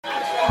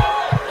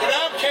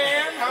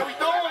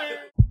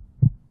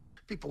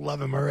People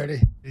love him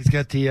already. He's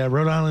got the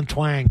Rhode Island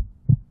twang.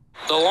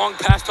 The long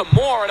pass to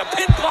Moore and a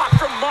pin block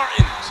from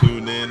Martin.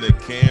 Tune in to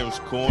Cam's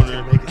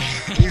Corner.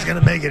 He's going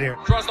to make it here.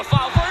 Draws the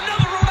foul for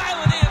another Rhode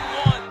Island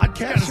and one.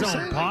 Podcast his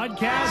own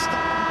podcast.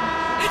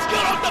 It's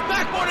good off the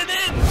backboard and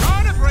in.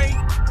 On a break.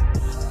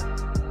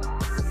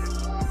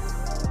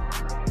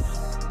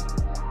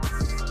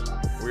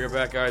 We are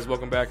back, guys.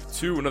 Welcome back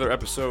to another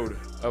episode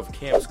of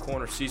Cam's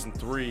Corner Season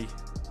 3.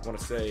 I want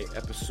to say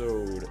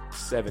episode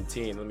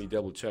 17. Let me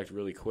double check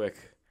really quick.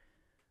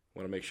 I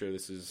want to make sure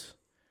this is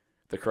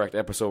the correct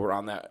episode. We're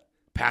on that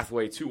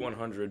pathway to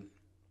 100.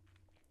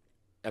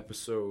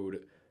 Episode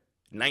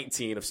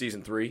 19 of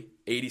Season 3.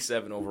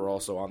 87 overall,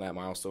 so on that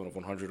milestone of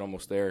 100,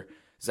 almost there.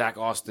 Zach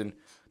Austin,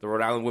 the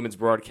Rhode Island women's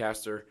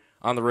broadcaster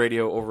on the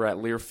radio over at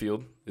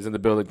Learfield, is in the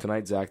building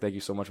tonight. Zach, thank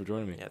you so much for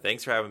joining me. Yeah,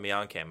 thanks for having me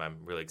on, Cam.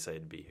 I'm really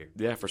excited to be here.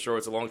 Yeah, for sure.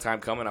 It's a long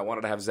time coming. I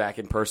wanted to have Zach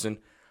in person.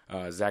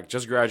 Zach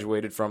just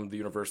graduated from the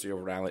University of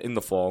Rhode Island in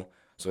the fall,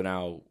 so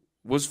now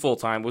was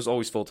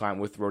always full-time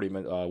with Rhode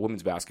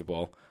women's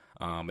basketball.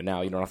 And now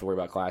you don't have to worry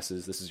about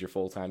classes. This is your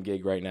full-time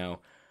gig right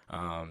now.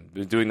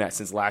 Been doing that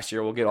since last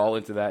year. We'll get all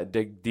into that,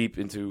 dig deep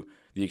into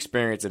the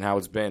experience and how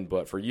it's been.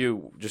 But for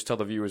you, just tell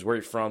the viewers where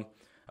you're from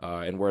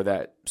and where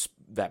that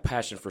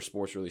passion for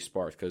sports really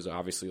sparked. Because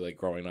obviously, like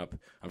growing up,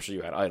 I'm sure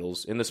you had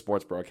idols in the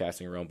sports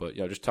broadcasting realm. But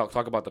just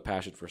talk about the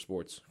passion for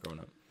sports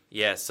growing up.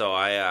 Yeah, so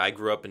I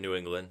grew up in New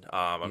England.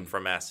 I'm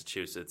from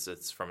Massachusetts.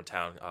 It's from a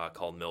town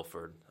called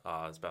Milford.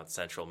 It's about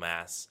central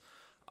Mass.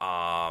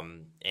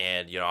 And,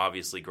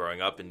 obviously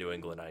growing up in New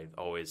England, I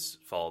always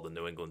followed the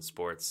New England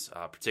sports,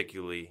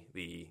 particularly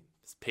the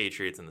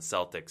Patriots and the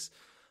Celtics,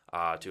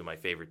 two of my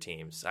favorite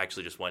teams. I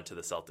actually just went to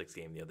the Celtics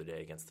game the other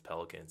day against the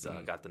Pelicans,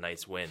 got the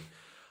nice win.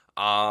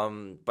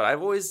 But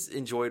I've always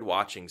enjoyed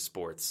watching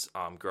sports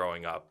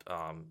growing up,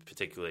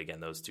 particularly, again,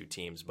 those two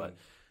teams. But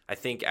I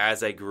think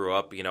as I grew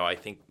up, I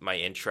think my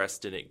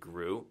interest in it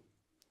grew.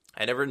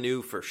 I never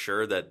knew for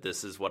sure that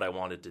this is what I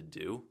wanted to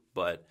do,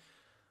 but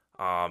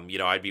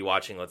I'd be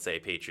watching, let's say, a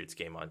Patriots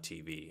game on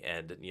TV,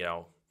 and,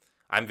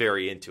 I'm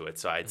very into it.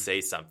 So I'd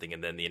say something,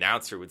 and then the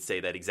announcer would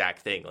say that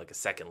exact thing like a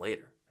second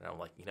later. And I'm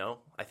like,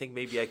 I think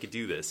maybe I could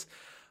do this.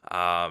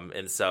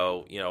 And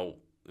so,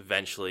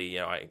 eventually,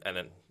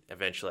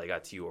 eventually I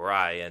got to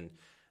URI, and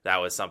that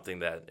was something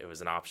that it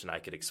was an option I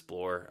could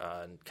explore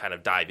and kind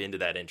of dive into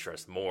that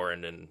interest more.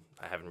 And then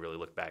I haven't really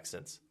looked back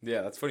since.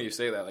 Yeah, that's funny you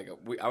say that. Like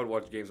I would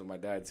watch games with my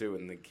dad too,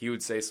 and he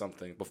would say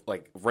something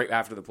like right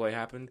after the play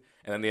happened,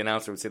 and then the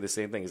announcer would say the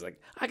same thing. He's like,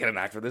 "I got an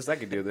act for this. I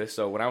could do this."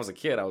 So when I was a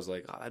kid, I was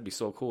like, "Oh, that'd be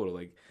so cool to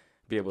like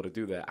be able to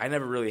do that." I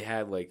never really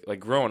had like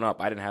growing up.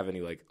 I didn't have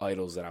any like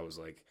idols that I was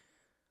like,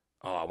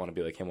 "Oh, I want to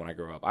be like him when I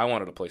grow up." I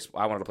wanted to play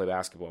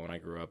basketball when I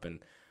grew up,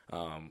 and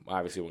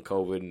obviously when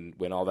COVID and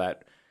when all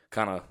that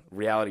kind of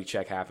reality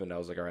check happened, I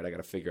was like, all right, I got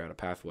to figure out a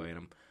pathway.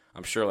 And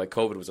I'm sure like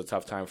COVID was a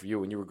tough time for you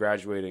when you were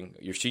graduating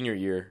your senior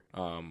year.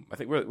 I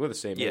think we're the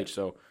same age,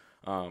 so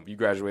you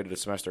graduated a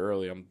semester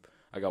early.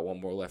 I got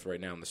one more left right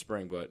now in the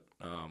spring. But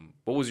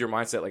what was your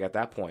mindset like at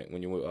that point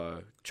when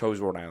you chose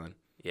Rhode Island?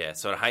 Yeah,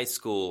 so in high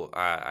school,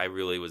 I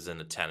really was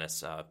into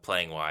tennis,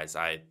 playing wise.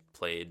 I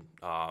played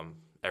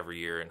every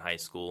year in high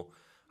school.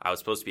 I was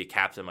supposed to be a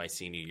captain my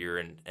senior year,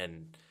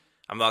 and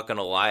I'm not going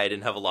to lie, I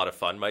didn't have a lot of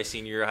fun my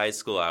senior year of high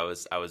school. I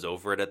was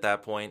over it at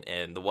that point,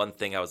 and the one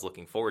thing I was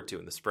looking forward to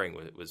in the spring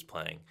was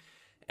playing.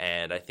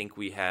 And I think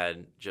we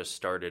had just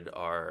started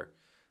our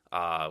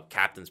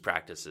captain's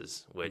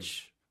practices,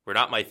 which were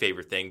not my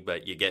favorite thing,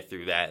 but you get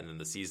through that, and then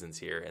the season's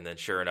here. And then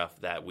sure enough,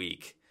 that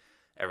week,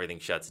 everything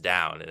shuts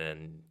down, and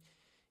then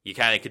you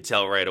kind of could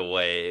tell right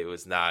away it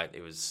was not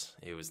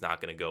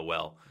going to go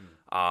well.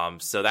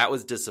 So that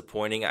was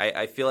disappointing.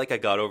 I feel like I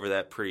got over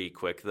that pretty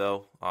quick,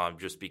 though,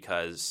 just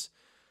because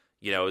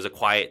it was a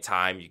quiet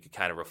time. You could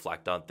kind of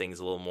reflect on things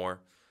a little more.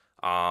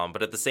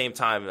 But at the same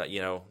time,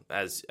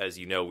 as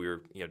we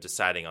were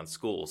deciding on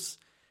schools,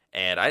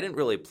 and I didn't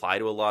really apply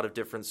to a lot of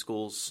different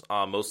schools,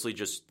 mostly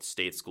just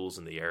state schools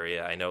in the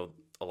area. I know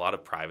a lot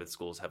of private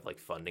schools have like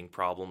funding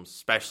problems,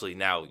 especially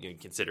now you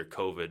consider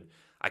COVID.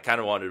 I kind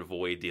of wanted to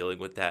avoid dealing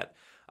with that.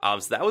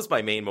 So that was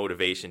my main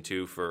motivation,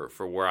 too,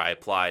 for where I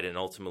applied. And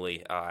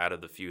ultimately, out of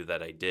the few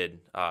that I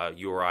did,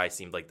 URI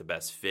seemed like the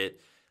best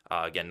fit.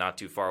 Again, not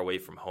too far away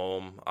from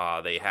home.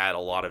 They had a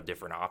lot of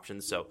different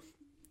options. So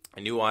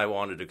I knew I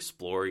wanted to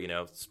explore,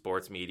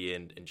 sports media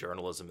and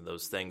journalism and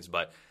those things.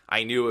 But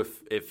I knew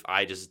if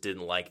I just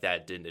didn't like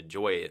that, didn't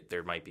enjoy it,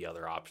 there might be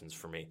other options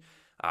for me.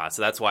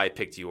 So that's why I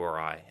picked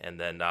URI. And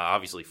then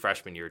obviously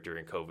freshman year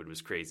during COVID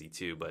was crazy,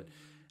 too. But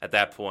at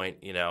that point,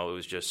 it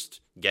was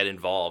just get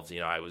involved.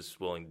 I was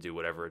willing to do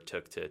whatever it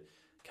took to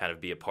kind of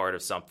be a part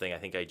of something. I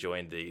think I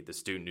joined the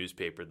student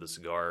newspaper, The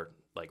Cigar,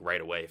 like right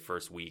away,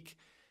 first week.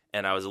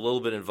 And I was a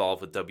little bit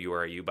involved with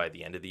WRU by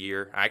the end of the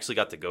year. I actually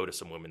got to go to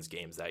some women's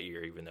games that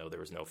year, even though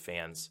there was no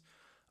fans,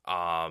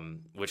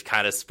 which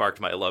kind of sparked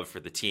my love for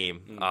the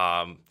team.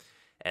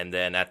 And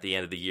then at the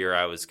end of the year,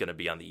 I was going to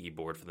be on the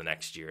e-board for the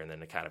next year, and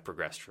then it kind of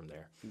progressed from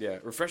there. Yeah,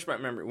 refresh my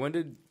memory. When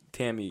did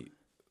Tammy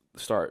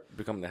start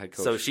becoming the head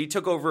coach? So she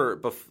took over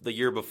the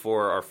year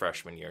before our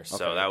freshman year.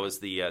 So Okay. that was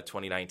the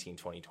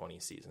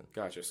 2019-2020 season.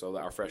 Gotcha. So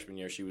our freshman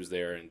year, she was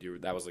there, and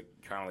that was like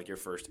kind of like your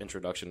first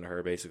introduction to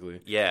her,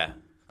 basically. Yeah.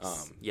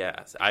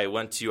 Yeah. I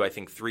went to, I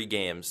think, 3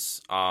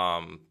 games, 2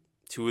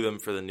 of them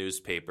for the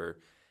newspaper.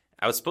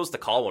 I was supposed to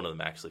call one of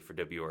them, actually, for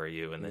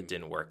WRU, and it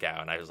didn't work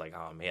out. And I was like,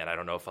 oh, man, I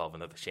don't know if I'll have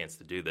another chance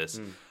to do this.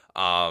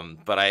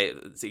 But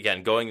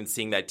again, going and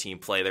seeing that team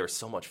play, they were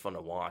so much fun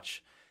to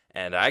watch.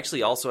 And I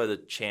actually also had the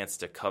chance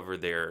to cover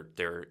their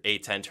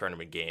A10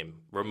 tournament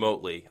game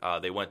remotely.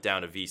 They went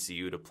down to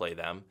VCU to play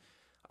them.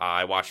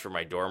 I watched from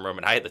my dorm room,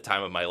 and I had the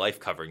time of my life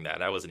covering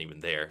that. I wasn't even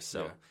there.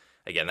 So,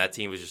 Again, that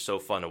team was just so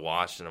fun to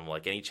watch. And I'm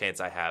like, any chance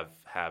I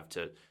have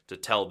to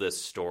tell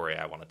this story,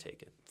 I want to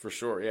take it. For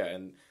sure, yeah.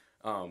 And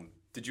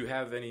did you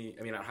have any –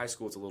 I mean, at high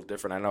school it's a little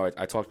different. I know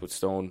I talked with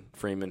Stone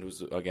Freeman,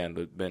 who's, again,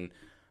 been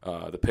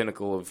the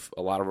pinnacle of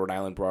a lot of Rhode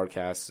Island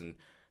broadcasts and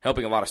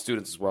helping a lot of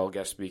students as well,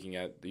 guest speaking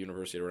at the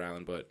University of Rhode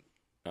Island. But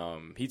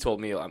he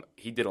told me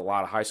he did a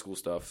lot of high school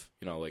stuff,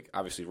 like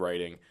obviously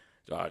writing,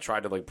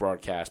 tried to like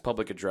broadcast,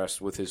 public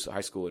address with his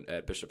high school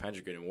at Bishop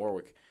Hendricken in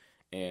Warwick.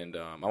 And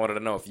I wanted to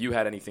know if you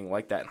had anything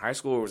like that in high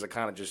school, or was it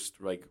kind of just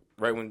like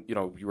right when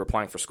you were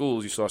applying for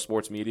schools, you saw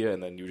sports media,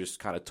 and then you just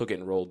kind of took it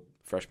and rolled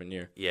freshman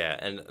year? Yeah,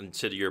 and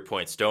to your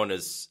point, Stone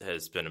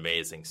has been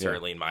amazing.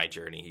 Certainly in my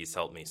journey, he's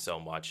helped me so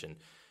much, and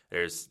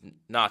there's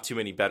not too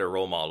many better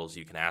role models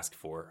you can ask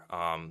for.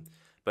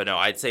 But no,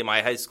 I'd say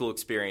my high school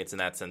experience in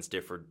that sense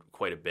differed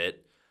quite a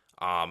bit.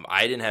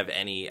 I didn't have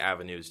any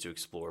avenues to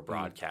explore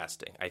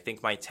broadcasting. I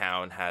think my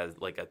town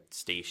had like a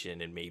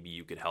station, and maybe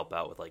you could help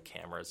out with like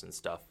cameras and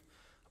stuff.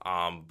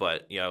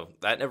 But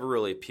that never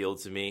really appealed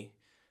to me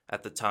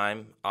at the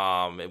time.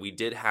 And we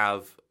did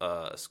have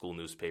a school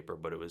newspaper,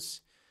 but it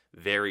was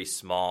very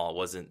small. It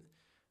wasn't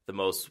the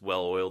most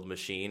well-oiled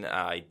machine.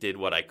 I did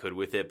what I could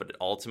with it, but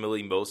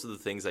ultimately most of the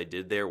things I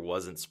did there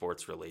wasn't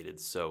sports related.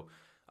 So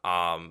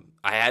I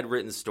had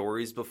written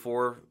stories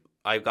before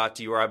I got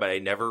to URI, but I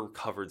never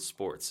covered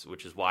sports,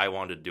 which is why I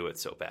wanted to do it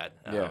so bad.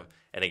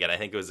 And again, I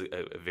think it was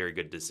a very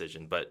good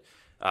decision. But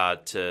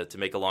to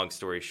make a long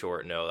story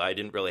short, no, I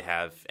didn't really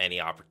have any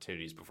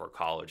opportunities before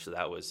college. So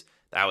that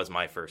was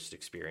my first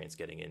experience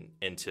getting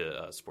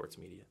into sports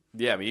media.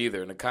 Yeah, me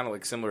either. And kind of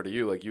like similar to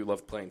you, like you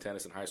loved playing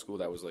tennis in high school.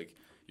 That was like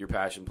your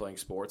passion, playing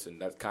sports,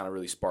 and that kind of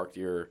really sparked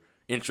your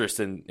interest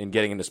in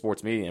getting into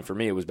sports media. And for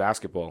me, it was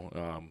basketball.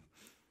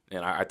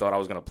 And I thought I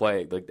was going to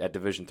play like at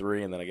Division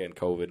III, and then again,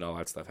 COVID and all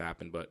that stuff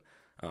happened. But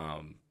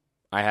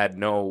I had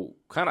no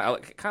kind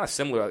of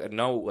similar,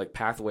 no like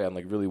pathway on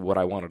like really what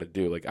I wanted to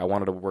do. Like I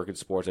wanted to work in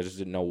sports, I just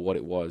didn't know what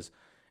it was.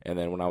 And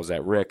then when I was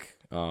at Rick,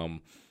 I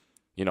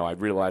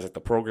realized that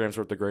the programs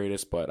weren't the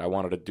greatest, but I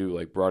wanted to do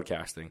like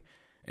broadcasting.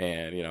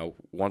 And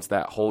once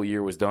that whole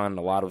year was done,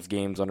 a lot of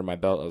games under my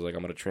belt, I was like,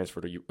 I'm going to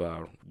transfer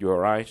to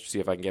URI, see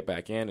if I can get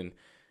back in. And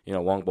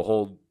long and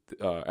behold,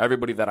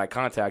 everybody that I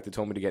contacted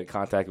told me to get in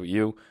contact with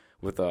you,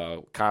 with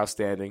Kyle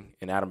Standing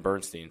and Adam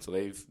Bernstein. So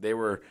they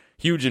were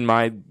huge in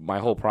my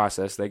whole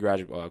process. They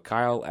graduated.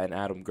 Kyle and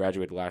Adam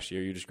graduated last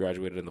year. You just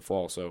graduated in the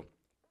fall. So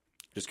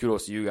just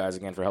kudos to you guys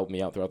again for helping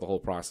me out throughout the whole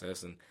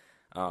process. And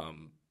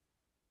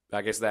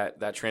I guess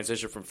that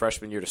transition from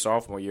freshman year to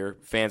sophomore year,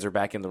 fans are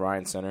back in the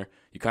Ryan Center.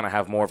 You kind of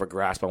have more of a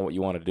grasp on what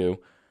you want to do.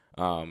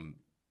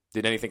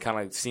 Did anything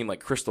kind of seem like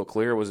crystal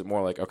clear? Was it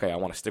more like, okay, I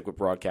want to stick with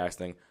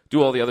broadcasting,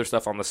 do all the other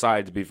stuff on the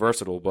side to be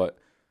versatile, but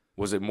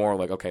was it more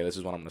like, okay, this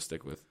is what I'm going to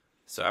stick with?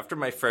 So after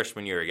my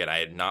freshman year, again, I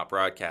had not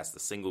broadcast a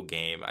single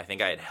game. I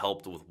think I had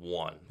helped with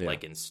one,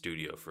 like in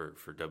studio for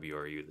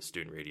WRU, the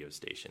student radio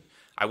station.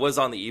 I was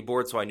on the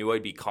e-board, so I knew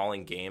I'd be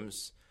calling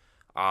games,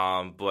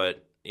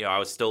 but I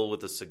was still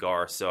with a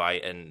cigar.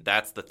 And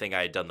that's the thing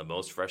I had done the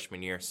most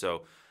freshman year.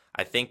 So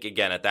I think,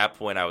 again, at that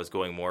point, I was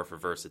going more for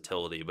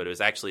versatility, but it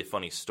was actually a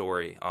funny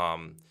story.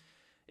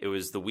 It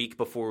was the week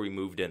before we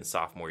moved in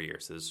sophomore year,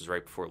 so this was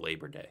right before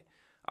Labor Day.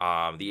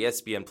 The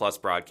ESPN Plus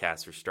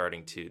broadcasts were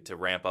starting to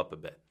ramp up a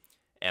bit.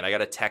 And I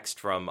got a text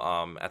from,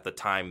 at the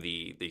time,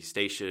 the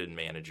station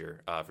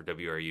manager for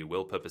WRU,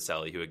 Will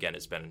Pipicelli, who, again,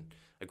 has been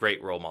a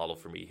great role model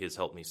for me. He has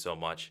helped me so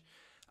much.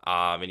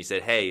 And he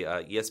said, hey,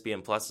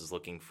 ESPN Plus is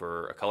looking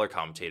for a color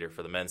commentator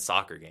for the men's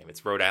soccer game.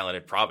 It's Rhode Island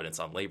and Providence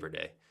on Labor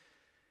Day.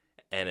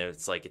 And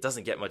it's like, it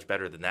doesn't get much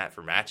better than that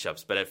for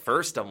matchups. But at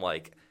first, I'm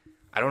like,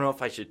 I don't know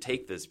if I should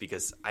take this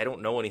because I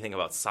don't know anything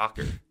about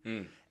soccer.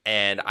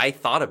 And I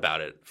thought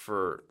about it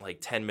for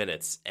like 10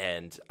 minutes,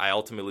 and I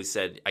ultimately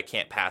said, I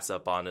can't pass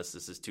up on this.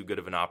 This is too good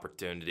of an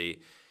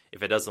opportunity.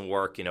 If it doesn't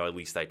work, at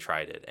least I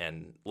tried it.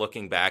 And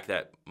looking back,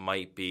 that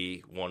might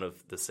be one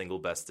of the single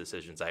best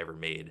decisions I ever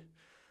made.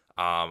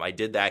 I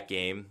did that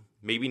game.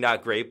 Maybe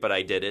not great, but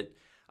I did it.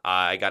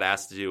 I got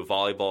asked to do a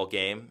volleyball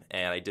game,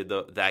 and I did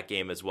that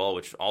game as well,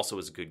 which also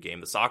was a good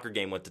game. The soccer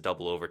game went to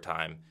double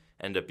overtime,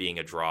 ended up being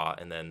a draw.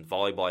 And then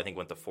volleyball, I think,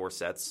 went to 4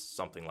 sets,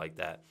 something like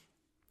that.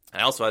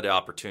 I also had the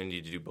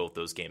opportunity to do both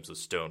those games with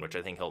Stone, which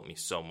I think helped me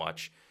so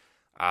much.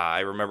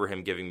 I remember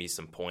him giving me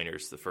some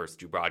pointers the first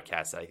 2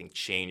 broadcasts that I think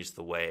changed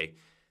the way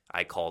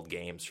I called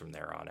games from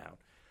there on out.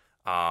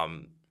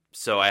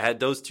 So I had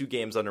those 2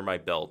 games under my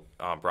belt,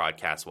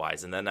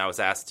 broadcast-wise, and then I was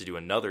asked to do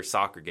another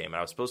soccer game, and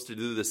I was supposed to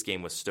do this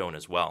game with Stone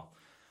as well.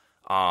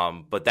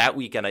 But that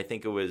weekend, I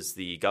think it was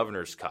the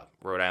Governor's Cup,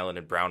 Rhode Island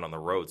and Brown on the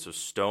road, so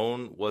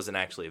Stone wasn't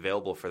actually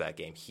available for that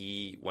game.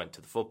 He went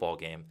to the football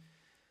game.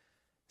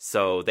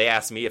 So they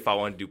asked me if I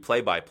wanted to do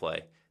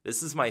play-by-play.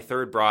 This is my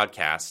 3rd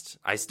broadcast.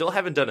 I still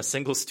haven't done a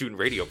single student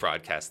radio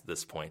broadcast at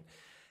this point,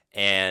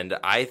 and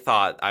I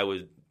thought I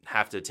would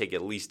have to take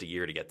at least a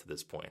year to get to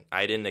this point.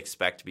 I didn't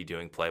expect to be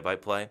doing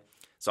play-by-play.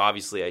 So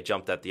obviously I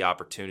jumped at the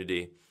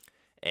opportunity,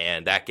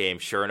 and that game,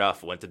 sure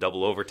enough, went to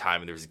double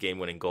overtime, and there was a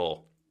game-winning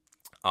goal.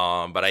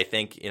 But I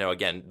think,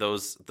 again,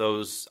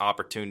 those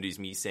opportunities,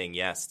 me saying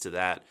yes to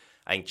that,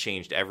 I think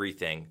changed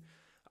everything.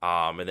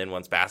 And then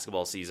once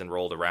basketball season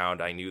rolled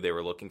around, I knew they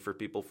were looking for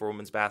people for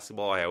women's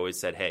basketball. I always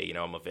said, hey,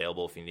 I'm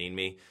available if you need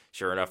me.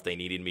 Sure enough, they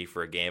needed me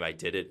for a game. I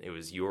did it. It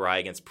was URI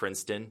against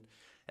Princeton.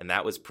 And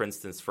that was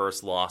Princeton's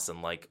first loss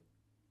in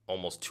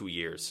almost 2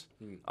 years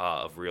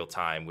of real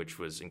time, which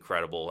was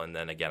incredible. And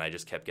then again, I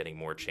just kept getting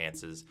more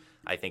chances.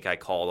 I think I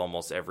called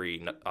almost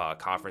every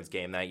conference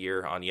game that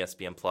year on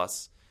ESPN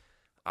Plus.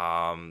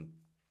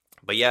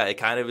 But yeah, it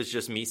kind of was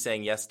just me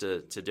saying yes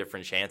to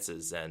different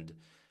chances. And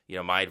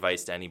my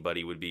advice to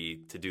anybody would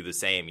be to do the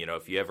same.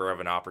 If you ever have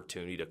an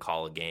opportunity to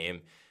call a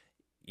game,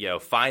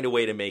 find a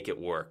way to make it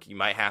work. You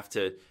might have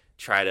to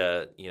try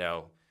to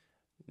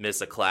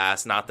miss a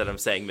class. Not that I'm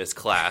saying miss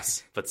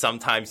class, but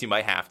sometimes you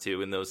might have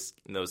to in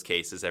those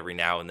cases every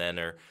now and then,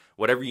 or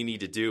whatever you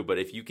need to do. But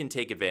if you can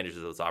take advantage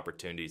of those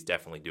opportunities,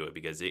 definitely do it,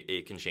 because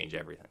it can change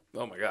everything.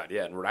 Oh my God,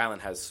 yeah. And Rhode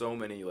Island has so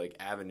many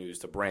avenues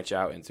to branch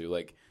out into.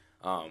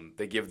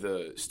 They give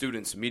the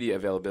students media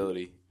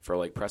availability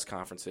for press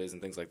conferences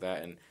and things like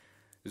that. And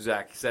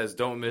Zach says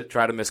don't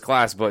try to miss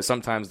class, but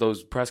sometimes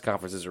those press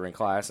conferences are in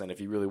class. And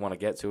if you really want to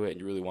get to it and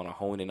you really want to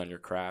hone in on your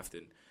craft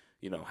and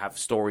have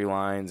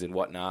storylines and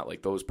whatnot,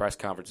 those press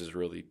conferences are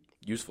really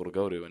useful to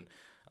go to. And,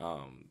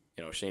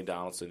 Shane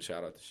Donaldson,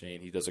 shout out to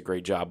Shane. He does a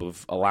great job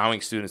of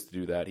allowing students to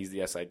do that. He's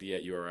the SID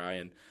at URI.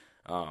 And,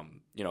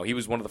 he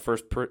was one of the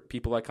first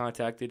people I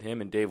contacted, him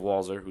and Dave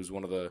Walzer, who's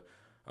one of the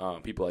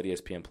people at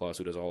ESPN Plus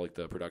who does all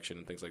the production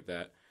and things like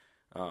that.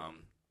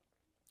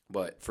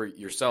 But for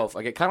yourself,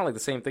 I get kind of the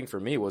same thing for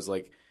me was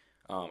I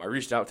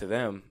reached out to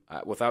them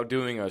without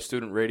doing a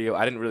student radio.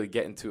 I didn't really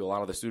get into a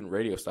lot of the student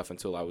radio stuff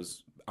until I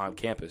was on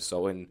campus.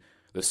 So in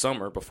the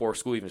summer, before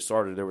school even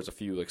started, there was a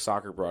few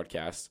soccer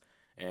broadcasts,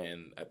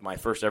 and my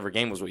first ever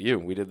game was with you.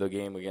 We did the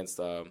game against.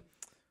 I'm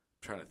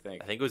trying to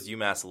think. I think it was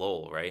UMass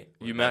Lowell, right?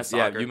 UMass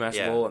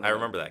Lowell. And I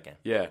remember that game.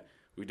 Yeah,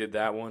 we did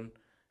that one,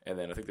 and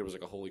then I think there was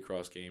a Holy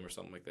Cross game or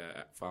something like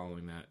that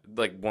following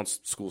that.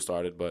 Once school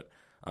started, but.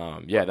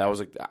 That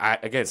was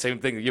again, same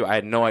thing to you. I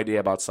had no idea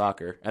about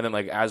soccer, and then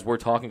as we're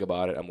talking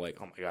about it, I'm like,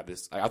 oh my God,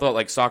 this. I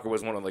thought soccer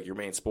was one of your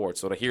main sports.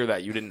 So to hear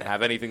that you didn't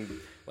have anything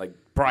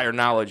prior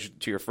knowledge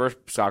to your first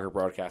soccer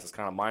broadcast is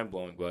kind of mind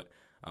blowing. But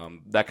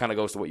that kind of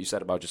goes to what you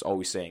said about just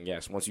always saying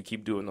yes. Once you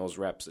keep doing those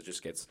reps, it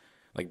just gets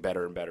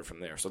better and better from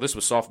there. So this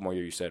was sophomore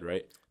year, you said,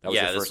 right? That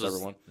was your first ever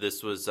one.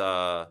 This was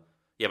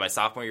my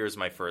sophomore year was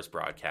my first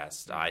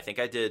broadcast. I think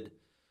I did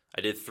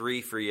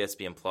 3 for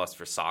ESPN Plus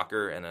for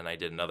soccer, and then I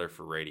did another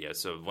for radio.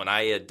 So when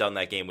I had done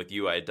that game with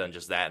you, I had done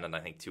just that, and then I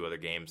think 2 other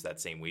games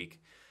that same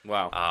week.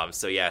 Wow.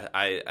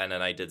 And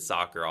then I did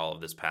soccer all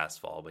of this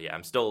past fall. But yeah,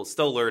 I'm still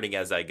learning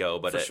as I go.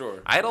 But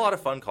sure. I had a lot of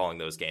fun calling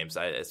those games.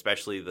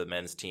 Especially the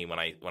men's team when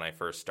I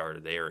first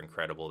started. They were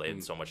incredible. They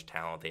had so much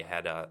talent. They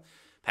had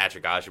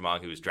Patrick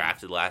Ajamong, who was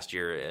drafted last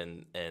year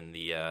in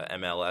the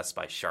MLS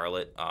by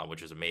Charlotte,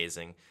 which was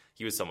amazing.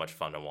 He was so much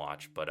fun to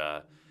watch.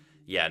 But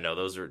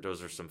those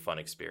are some fun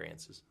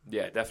experiences.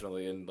 Yeah,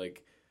 definitely. And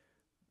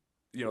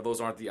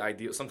those aren't the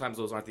ideal. Sometimes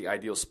those aren't the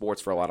ideal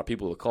sports for a lot of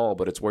people to call,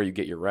 but it's where you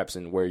get your reps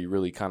and where you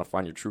really kind of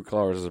find your true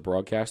colors as a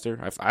broadcaster.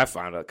 I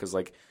found out because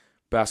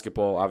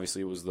basketball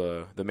obviously was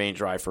the main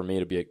drive for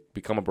me to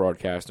become a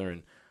broadcaster.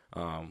 And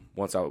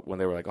when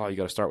they were like, oh, you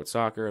got to start with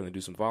soccer and then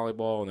do some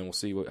volleyball and then we'll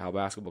see how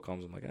basketball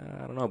comes. I'm like,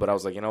 I don't know. But I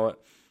was like, you know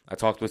what? I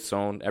talked with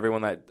Stone.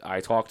 Everyone that I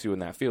talked to in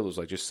that field was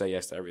like, just say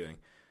yes to everything.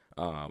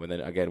 And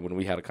then again, when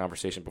we had a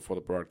conversation before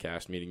the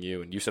broadcast, meeting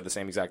you, and you said the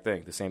same exact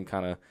thing. The same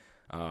kind of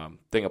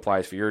thing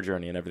applies for your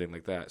journey and everything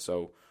like that.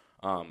 So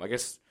I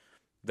guess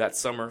that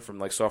summer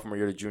from sophomore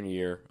year to junior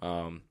year,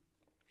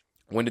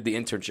 when did the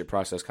internship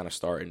process kind of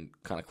start and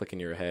kind of click in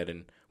your head,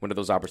 and when did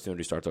those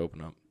opportunities start to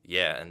open up?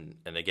 Yeah,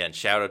 and again,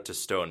 shout out to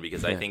Stone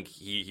because I think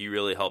he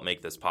really helped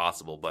make this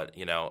possible. But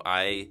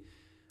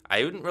I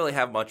didn't really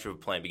have much of a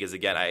plan because,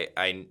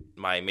 again,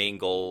 my main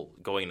goal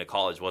going to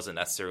college wasn't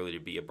necessarily to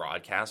be a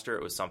broadcaster.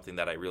 It was something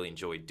that I really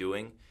enjoyed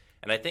doing.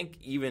 And I think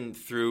even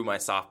through my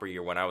sophomore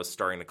year when I was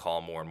starting to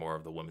call more and more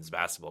of the women's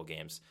basketball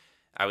games,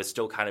 I was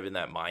still kind of in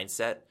that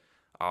mindset.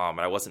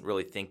 And I wasn't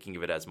really thinking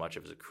of it as much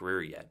as a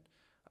career yet.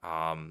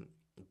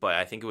 But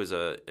I think it was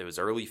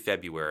early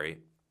February.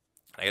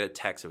 I got a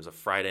text. It was a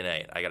Friday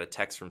night. I got a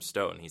text from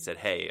Stone. He said,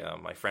 hey,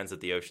 my friends at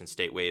the Ocean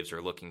State Waves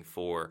are looking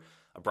for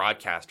a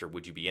broadcaster.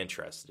 Would you be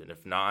interested? And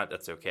if not,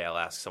 that's okay. I'll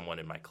ask someone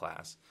in my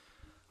class.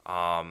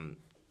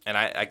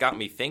 I got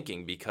me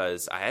thinking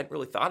because I hadn't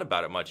really thought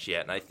about it much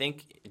yet. And I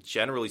think,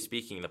 generally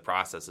speaking, in the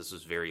process, this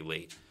was very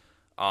late.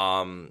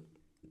 And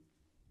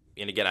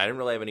again, I didn't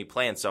really have any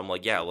plans, so I'm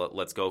like, yeah,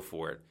 let's go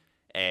for it.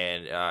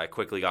 And I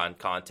quickly got in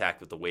contact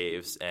with the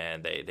Waves,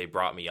 and they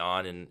brought me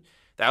on, and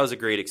that was a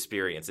great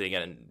experience. And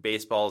again,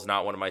 baseball is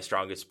not one of my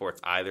strongest sports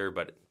either,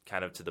 but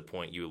kind of to the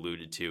point you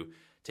alluded to,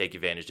 take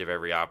advantage of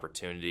every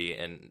opportunity.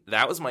 And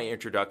that was my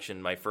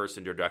first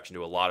introduction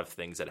to a lot of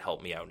things that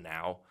help me out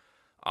now.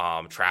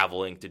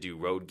 Traveling to do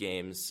road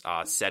games,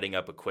 setting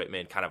up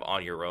equipment kind of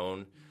on your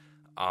own,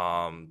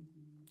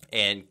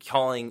 and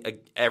calling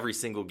every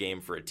single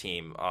game for a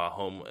team,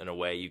 home and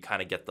away. You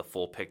kind of get the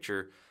full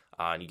picture,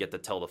 and you get to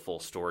tell the full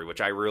story, which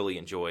I really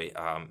enjoy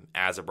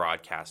as a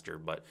broadcaster.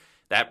 But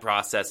that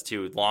process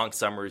too, long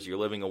summers, you're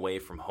living away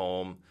from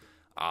home,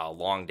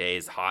 long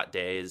days, hot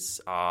days.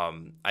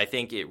 I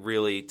think it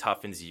really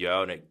toughens you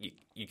out, and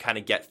you kind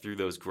of get through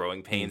those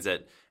growing pains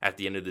that at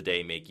the end of the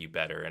day make you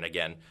better. And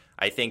again,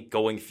 I think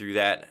going through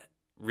that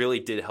really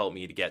did help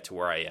me to get to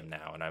where I am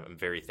now, and I'm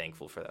very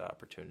thankful for that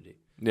opportunity.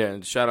 Yeah,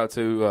 and shout out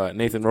to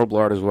Nathan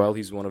Roblard as well.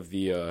 He's one of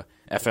the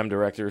FM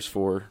directors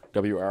for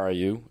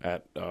WRIU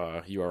at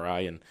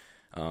URI, and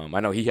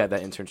I know he had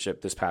that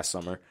internship this past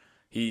summer.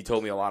 He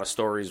told me a lot of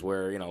stories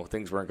where,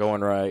 things weren't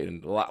going right,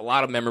 and a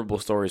lot of memorable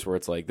stories where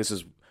it's like, this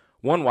is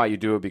one, why you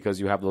do it, because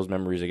you have those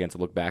memories again to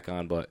look back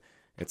on, but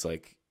it's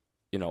like,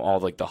 all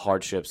like the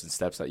hardships and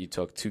steps that you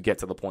took to get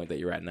to the point that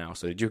you're at now.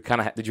 So did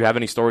you have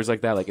any stories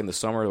like that, like in the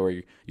summer, where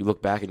you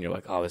look back and you're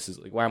like, oh, this is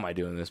like, why am I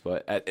doing this?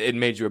 But it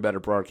made you a better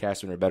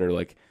broadcaster and a better,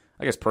 like,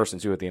 I guess, person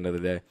too at the end of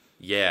the day.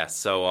 Yeah.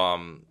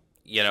 So,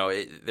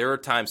 there were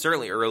times,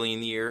 certainly early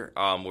in the year,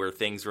 where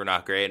things were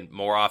not great, and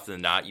more often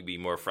than not, you'd be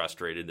more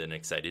frustrated than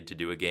excited to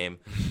do a game.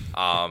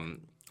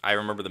 I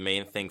remember the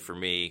main thing for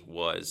me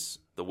was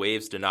the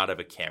Waves did not have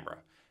a camera.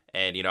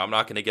 And, I'm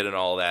not going to get into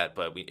all that,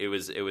 but it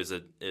was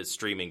a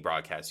streaming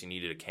broadcast. You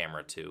needed a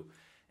camera too.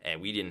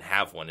 And we didn't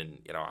have one. And,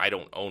 I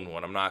don't own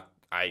one. I'm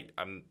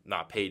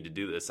not paid to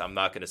do this. I'm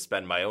not going to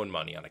spend my own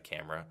money on a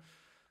camera.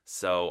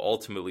 So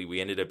ultimately,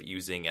 we ended up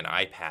using an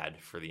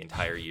iPad for the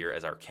entire year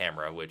as our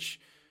camera, which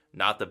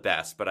not the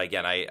best. But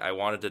again, I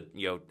wanted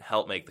to,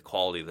 help make the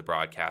quality of the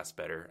broadcast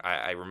better.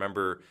 I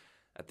remember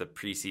at the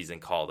preseason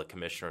call, the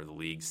commissioner of the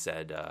league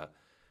said,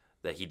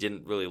 that he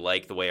didn't really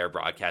like the way our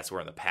broadcasts were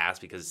in the past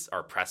because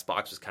our press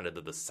box was kind of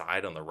to the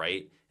side on the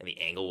right and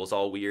the angle was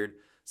all weird.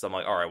 So I'm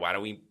like, all right, why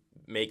don't we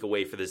make a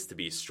way for this to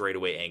be a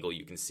straightaway angle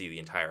you can see the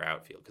entire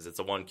outfield, because it's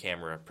a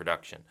one-camera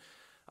production.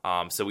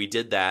 So we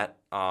did that.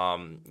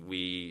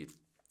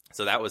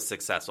 So that was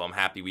successful. I'm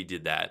happy we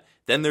did that.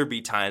 Then there'd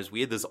be times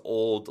we had this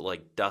old,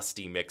 like,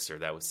 dusty mixer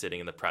that was sitting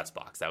in the press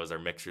box. That was our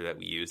mixer that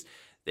we used.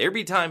 There'd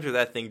be times where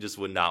that thing just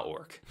would not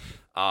work.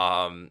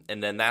 And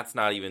then that's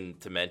not even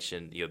to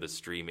mention, the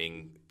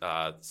streaming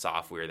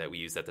software that we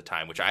used at the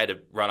time, which I had to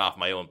run off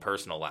my own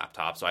personal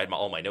laptop. So I had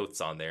all my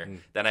notes on there.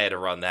 Then I had to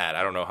run that.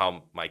 I don't know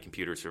how my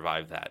computer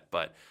survived that.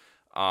 But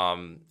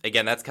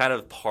again, that's kind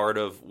of part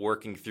of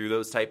working through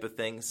those type of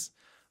things.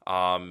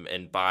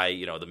 And by,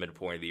 the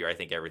midpoint of the year, I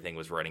think everything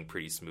was running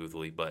pretty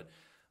smoothly. But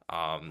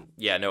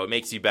it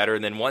makes you better.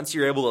 And then once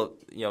you're able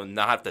to,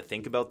 not have to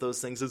think about those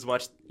things as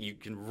much, you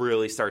can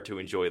really start to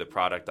enjoy the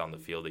product on the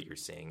field that you're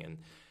seeing. And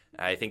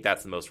I think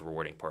that's the most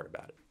rewarding part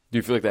about it. Do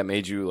you feel like that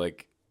made you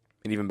like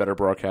an even better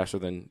broadcaster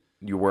than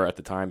you were at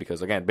the time?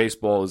 Because again,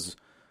 baseball is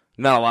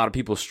not a lot of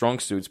people's strong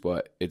suits,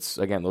 but it's,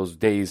 again, those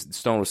days,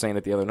 Stone was saying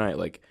it the other night,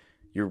 like,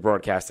 you're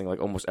broadcasting like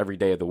almost every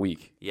day of the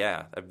week.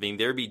 Yeah. I mean,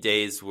 there'd be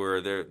days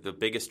where the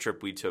biggest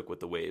trip we took with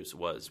the Waves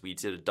was we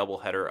did a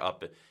doubleheader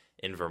up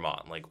in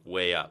Vermont, like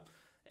way up.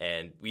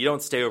 And we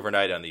don't stay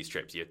overnight on these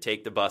trips. You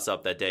take the bus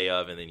up that day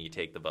of, and then you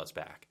take the bus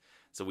back.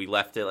 So we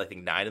left at, I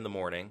think, 9 in the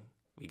morning.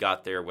 We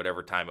got there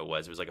whatever time it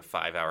was. It was like a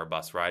 5-hour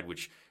bus ride,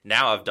 which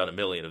now I've done a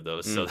million of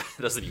those, so that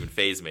doesn't even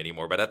faze me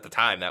anymore. But at the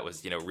time, that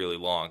was, really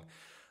long.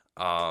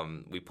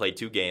 We played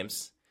 2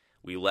 games.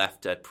 We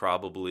left at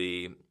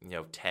probably,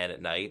 10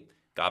 at night.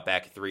 Got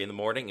back at 3 in the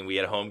morning, and we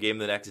had a home game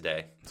the next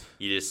day.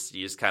 You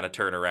just kind of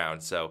turn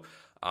around. So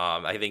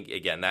I think,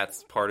 again,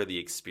 that's part of the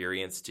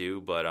experience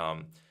too. But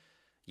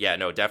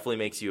it definitely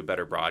makes you a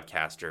better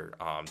broadcaster.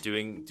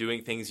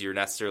 Doing things you're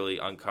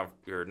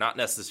not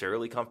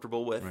necessarily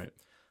comfortable with, right.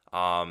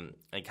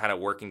 And kind of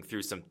working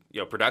through some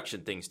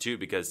production things too.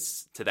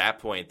 Because to that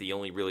point, the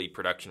only really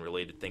production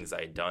related things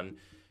I had done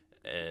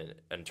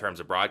in terms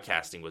of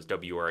broadcasting was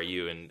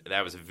WRU, and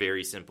that was a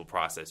very simple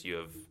process. You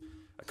have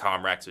a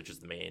Comrex, which is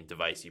the main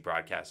device you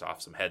broadcast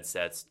off, some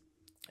headsets,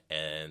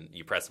 and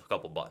you press a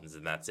couple buttons,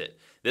 and that's it.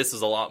 This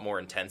is a lot more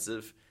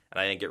intensive, and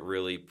I think it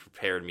really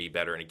prepared me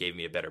better, and it gave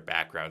me a better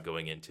background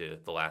going into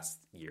the last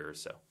year or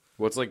so.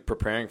 What's like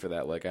preparing for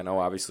that? Like, I know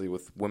obviously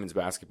with women's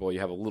basketball,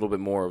 you have a little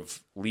bit more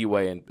of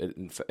leeway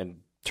in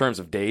terms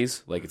of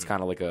days. Like, it's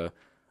kind of like a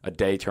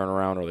day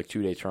turnaround or like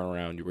 2-day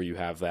turnaround where you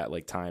have that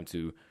like time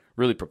to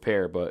really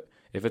prepare. But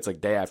if it's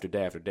like day after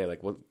day after day,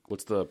 like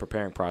what's the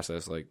preparing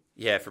process like?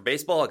 Yeah, for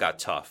baseball, it got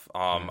tough.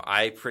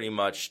 I pretty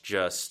much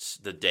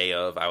just the day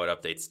of, I would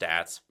update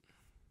stats.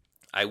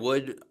 I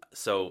would.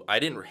 So I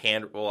didn't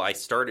I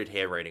started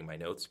handwriting my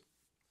notes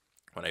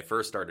when I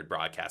first started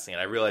broadcasting,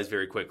 and I realized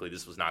very quickly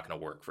this was not going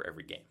to work for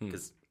every game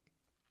because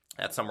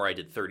that summer I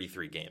did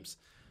 33 games.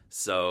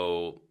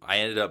 So I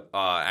ended up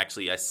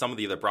actually, as some of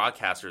the other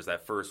broadcasters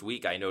that first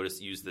week, I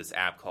noticed used this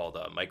app called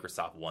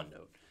Microsoft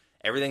OneNote.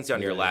 Everything's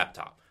on your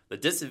laptop. The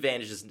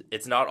disadvantage is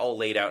it's not all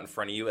laid out in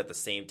front of you at the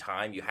same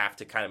time. You have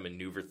to kind of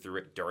maneuver through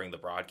it during the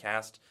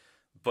broadcast,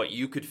 but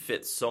you could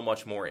fit so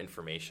much more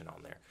information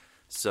on there.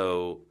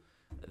 So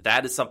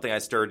that is something I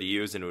started to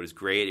use, and it was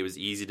great. It was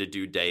easy to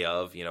do day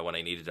of, when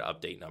I needed to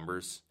update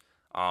numbers.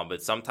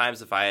 But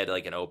sometimes if I had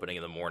like an opening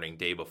in the morning,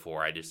 day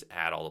before, I just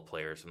add all the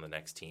players from the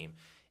next team.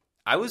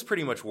 I was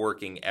pretty much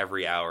working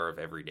every hour of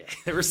every day.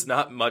 There was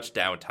not much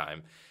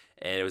downtime,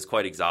 and it was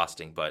quite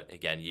exhausting. But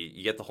again,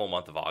 you get the whole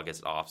month of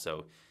August off,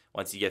 so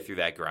once you get through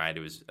that grind,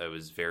 it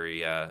was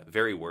very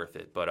very worth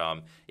it. But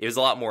it was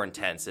a lot more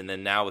intense. And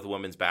then now with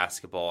women's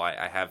basketball,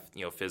 I have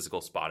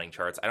physical spotting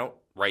charts. I don't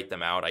write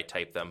them out; I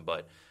type them.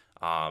 But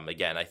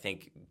again, I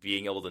think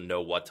being able to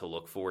know what to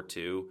look for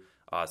too,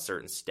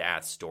 certain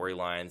stats,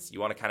 storylines, you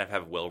want to kind of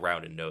have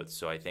well-rounded notes.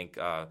 So I think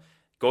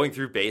going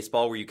through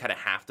baseball where you kind of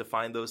have to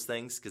find those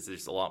things because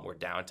there's a lot more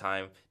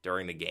downtime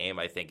during the game,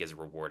 I think is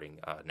rewarding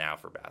now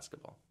for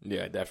basketball.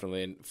 Yeah,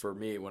 definitely. And for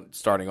me, when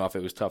starting off,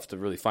 it was tough to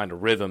really find a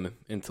rhythm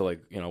into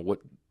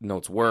what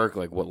notes work,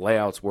 like what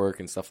layouts work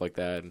and stuff like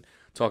that. And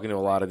talking to a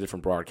lot of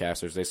different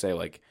broadcasters, they say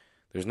like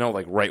there's no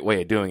like right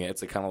way of doing it.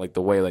 It's kind of like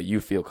the way that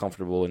you feel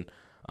comfortable.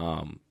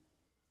 And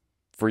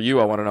for you,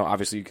 I want to know,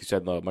 obviously you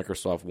said the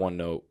Microsoft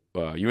OneNote.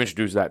 You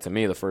introduced that to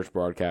me, the first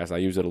broadcast. I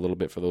use it a little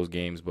bit for those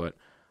games, but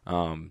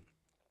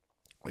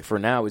for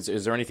now,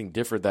 is there anything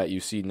different that you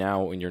see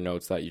now in your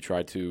notes that you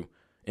try to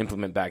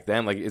implement back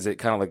then? Like, is it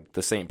kind of like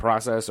the same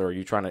process, or are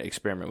you trying to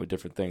experiment with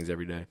different things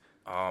every day?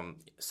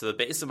 So the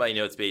base of my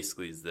notes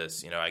basically is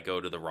this. I go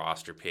to the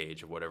roster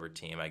page of whatever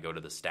team. I go to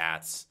the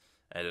stats,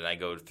 and then I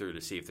go through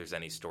to see if there's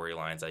any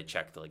storylines. I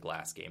check the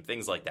last game,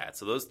 things like that.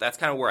 So that's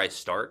kind of where I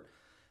start.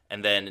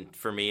 And then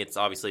for me, it's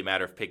obviously a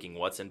matter of picking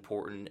what's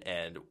important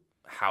and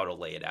how to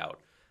lay it out.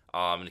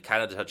 And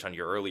kind of to touch on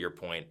your earlier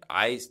point,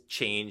 I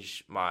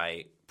change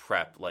my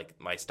prep, like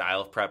my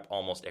style of prep,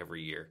 almost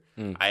every year.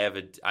 I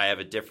have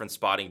a different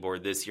spotting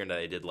board this year than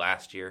I did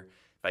last year.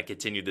 If I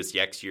continue this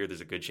next year,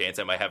 there's a good chance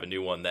I might have a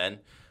new one then.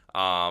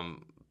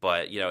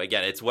 But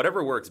again, it's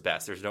whatever works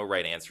best. There's no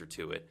right answer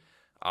to it.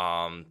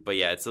 But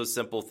yeah, it's those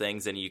simple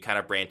things, and you kind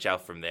of branch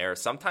out from there.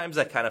 Sometimes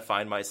I kind of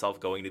find myself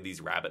going to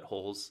these rabbit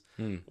holes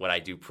when I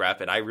do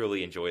prep, and I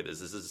really enjoy this.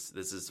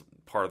 This is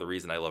part of the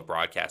reason I love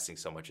broadcasting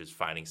so much, is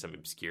finding some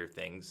obscure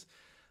things.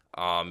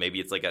 Maybe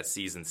it's like a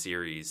season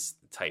series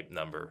type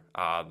number.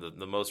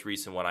 The most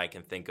recent one I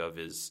can think of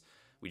is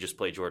we just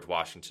played George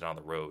Washington on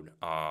the road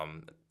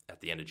at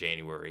the end of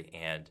January,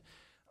 and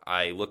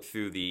I looked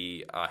through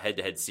the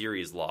head-to-head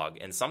series log,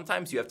 and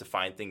sometimes you have to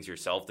find things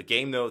yourself. The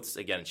game notes,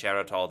 again, shout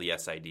out to all the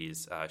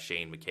SIDs,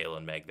 Shane, Michaela,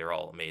 and Meg. They're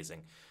all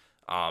amazing.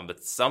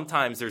 But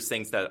sometimes there's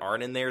things that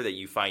aren't in there that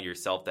you find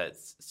yourself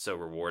that's so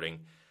rewarding.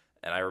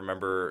 And I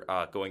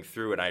remember going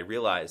through, and I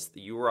realized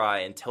the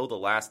URI, until the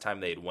last time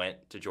they had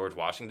went to George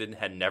Washington,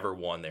 had never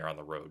won there on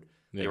the road.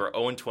 Yeah. They were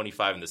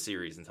 0-25 in the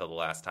series until the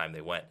last time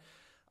they went.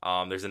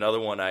 There's another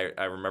one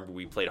I remember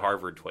we played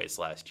Harvard twice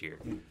last year.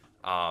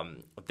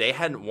 They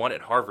hadn't won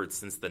at Harvard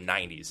since the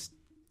 90s.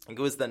 I think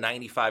it was the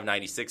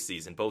 95-96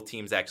 season. Both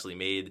teams actually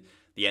made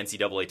the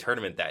NCAA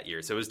tournament that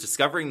year. So it was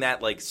discovering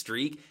that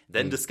streak,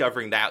 then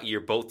discovering that year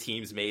both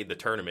teams made the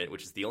tournament,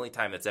 which is the only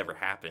time that's ever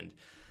happened.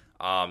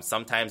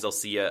 Sometimes I'll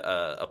see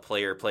a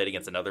player played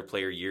against another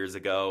player years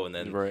ago, and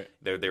then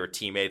they were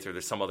teammates, or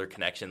there's some other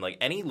connection. Like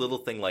any little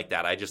thing like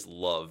that, I just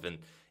love. And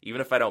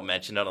even if I don't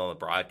mention it on the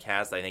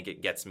broadcast, I think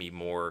it gets me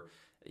more,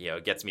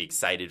 it gets me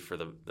excited for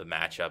the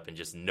matchup, and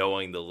just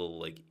knowing the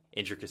little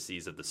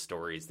intricacies of the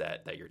stories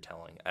that you're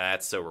telling. And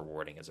that's so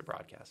rewarding as a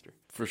broadcaster.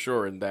 For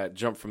sure. And that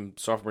jump from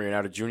sophomore year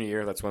now to junior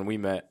year, that's when we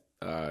met.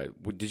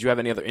 Did you have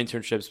any other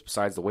internships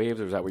besides the Waves,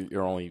 or was that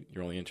your only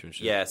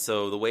internship? Yeah,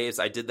 so the Waves,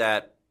 I did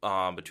that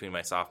between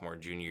my sophomore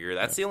and junior year.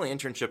 That's the only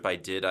internship I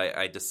did.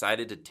 I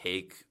decided to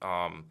take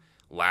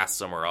last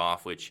summer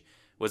off, which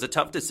was a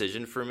tough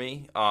decision for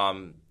me.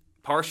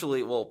 Part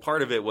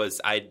of it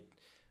was I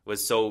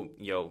was so,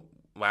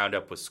 wound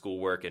up with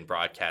schoolwork and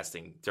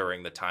broadcasting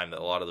during the time that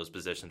a lot of those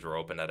positions were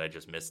open that I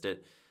just missed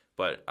it.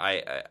 But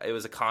it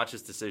was a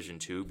conscious decision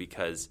too,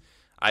 because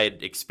I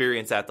had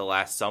experienced that the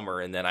last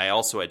summer, and then I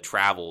also had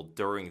traveled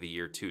during the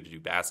year too to do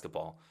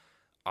basketball.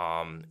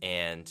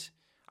 And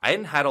I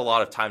hadn't had a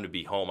lot of time to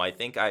be home. I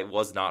think I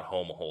was not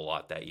home a whole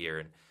lot that year.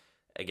 And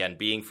again,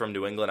 being from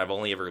New England, I've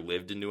only ever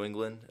lived in New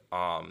England.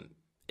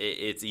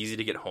 It's easy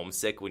to get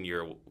homesick when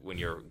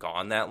you're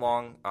gone that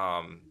long.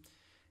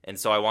 And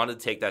so I wanted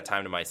to take that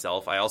time to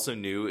myself. I also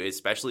knew,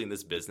 especially in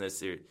this business,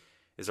 there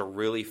is a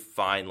really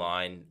fine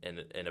line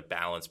and a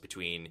balance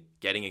between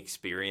getting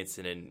experience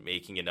and then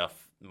making enough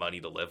money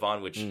to live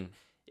on, which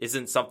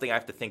isn't something I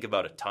have to think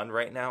about a ton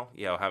right now,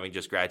 having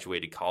just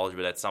graduated college,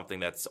 but that's something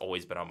that's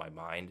always been on my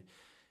mind.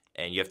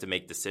 and you have to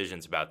make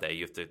decisions about that.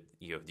 You have to,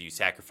 do you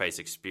sacrifice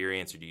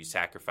experience or do you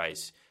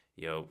sacrifice,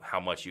 how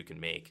much you can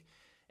make?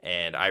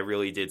 And I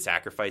really did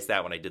sacrifice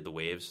that when I did the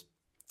waves.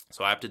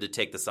 So I opted to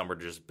take the summer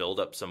to just build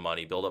up some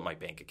money, build up my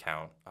bank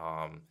account.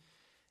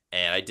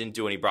 And I didn't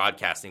do any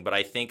broadcasting, but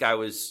I think I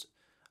was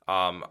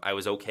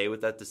okay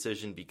with that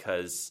decision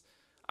because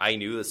I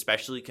knew,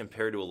 especially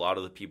compared to a lot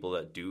of the people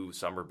that do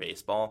summer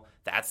baseball,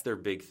 that's their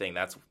big thing.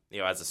 That's,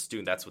 as a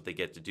student, that's what they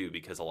get to do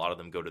because a lot of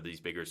them go to these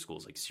bigger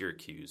schools like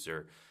Syracuse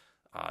or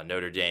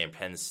Notre Dame,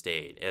 Penn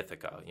State,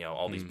 Ithaca,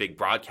 all these big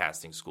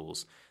broadcasting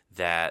schools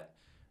that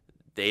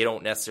they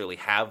don't necessarily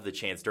have the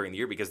chance during the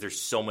year because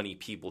there's so many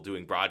people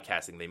doing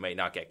broadcasting. They might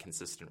not get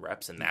consistent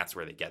reps, and that's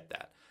where they get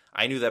that.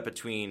 I knew that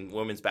between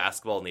women's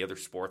basketball and the other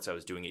sports I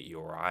was doing at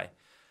URI,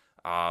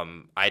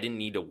 I didn't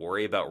need to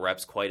worry about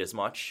reps quite as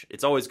much.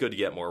 It's always good to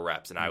get more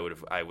reps, and I would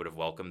have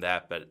welcomed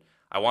that, but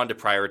I wanted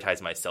to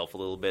prioritize myself a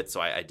little bit, so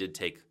I did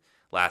take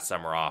last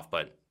summer off.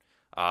 But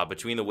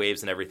between the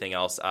waves and everything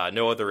else,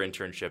 no other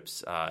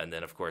internships, and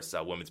then of course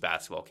women's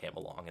basketball came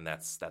along, and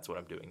that's what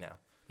I'm doing now.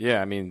 Yeah,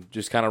 I mean,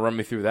 just kind of run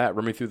me through that.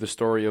 Run me through the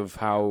story of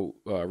how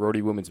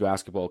Rhode women's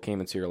basketball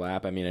came into your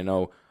lap. I mean, I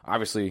know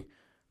obviously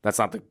that's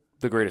not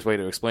the greatest way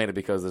to explain it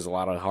because there's a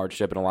lot of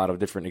hardship and a lot of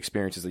different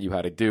experiences that you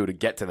had to do to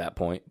get to that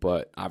point.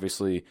 But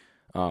obviously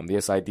the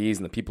SIDs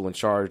and the people in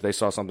charge, they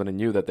saw something in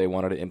you that they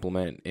wanted to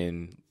implement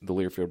in the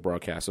Learfield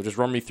broadcast. So just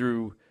run me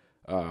through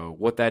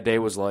what that day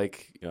was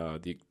like,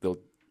 the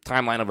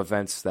timeline of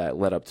events that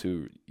led up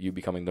to you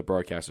becoming the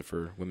broadcaster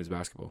for women's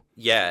basketball.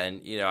 Yeah,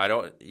 and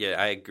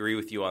I agree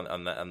with you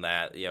on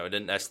that. It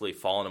didn't necessarily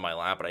fall into my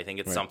lap, but I think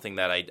it's something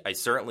that I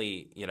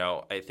certainly,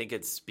 I think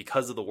it's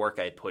because of the work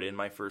I had put in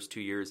my first 2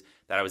 years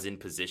that I was in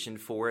position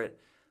for it.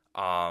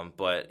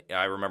 But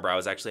I remember I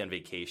was actually on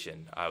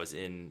vacation. I was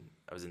in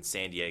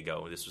San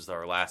Diego. This was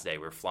our last day.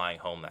 We were flying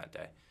home that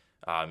day.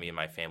 Me and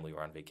my family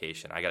were on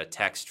vacation. I got a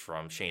text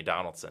from Shane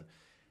Donaldson.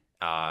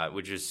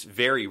 Which is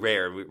very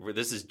rare.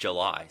 This is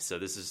July, so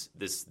this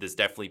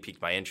definitely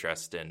piqued my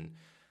interest. And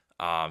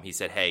he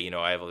said, "Hey,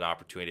 I have an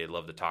opportunity I'd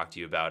love to talk to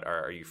you about.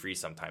 Are you free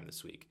sometime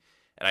this week?"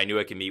 And I knew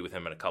I could meet with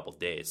him in a couple of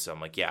days, so I'm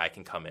like, "Yeah, I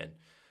can come in."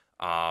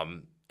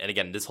 And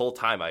again, this whole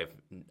time I have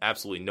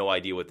absolutely no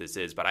idea what this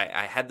is, but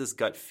I had this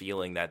gut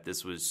feeling that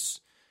this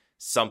was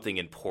something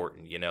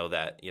important.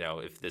 That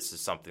if this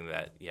is something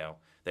that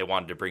they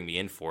wanted to bring me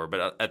in for,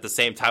 but at the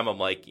same time, I'm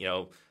like,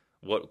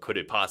 what could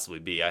it possibly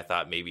be? I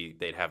thought maybe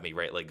they'd have me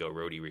write Go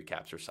Rhode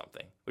recaps or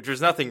something, which there's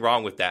nothing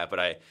wrong with that,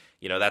 but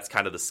that's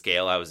kind of the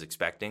scale I was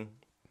expecting.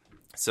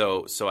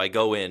 So I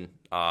go in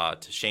to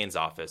Shane's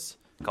office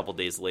a couple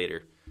days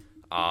later,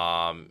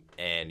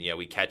 and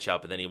we catch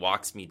up, and then he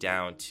walks me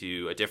down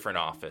to a different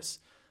office.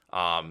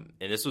 And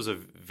this was a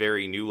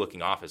very new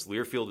looking office.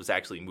 Learfield was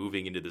actually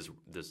moving into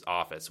this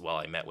office while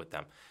I met with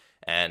them.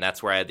 And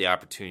that's where I had the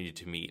opportunity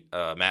to meet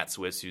Matt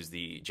Swiss, who's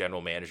the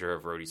general manager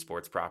of Rhode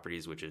Sports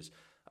Properties, which is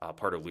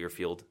part of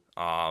Learfield,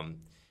 and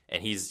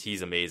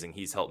he's amazing.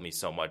 He's helped me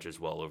so much as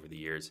well over the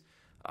years,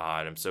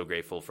 and I'm so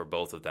grateful for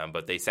both of them.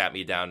 But they sat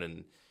me down,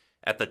 and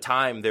at the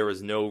time, there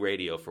was no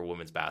radio for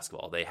women's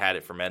basketball. They had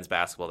it for men's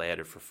basketball. They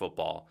had it for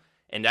football,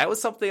 and that was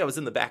something that was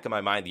in the back of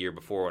my mind the year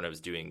before when I was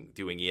doing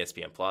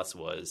ESPN Plus.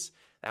 Was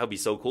that would be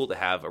so cool to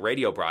have a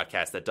radio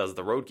broadcast that does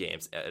the road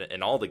games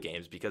and all the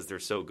games because they're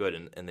so good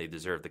and they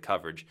deserve the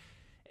coverage.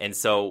 And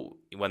so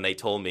when they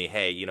told me,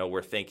 hey,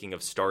 we're thinking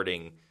of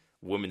starting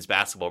women's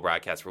basketball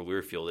broadcast for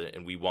Learfield,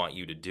 and we want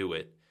you to do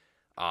it.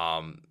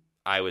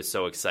 I was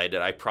so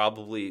excited. I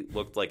probably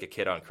looked like a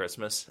kid on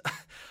Christmas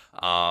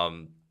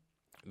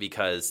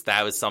because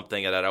that was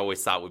something that I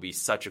always thought would be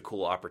such a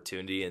cool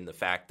opportunity. And the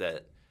fact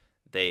that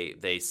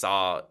they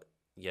saw,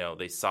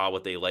 they saw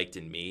what they liked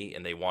in me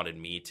and they wanted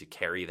me to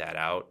carry that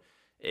out,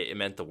 it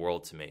meant the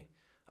world to me.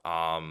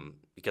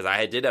 Because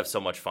I did have so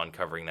much fun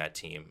covering that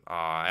team.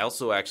 I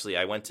also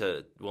I went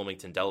to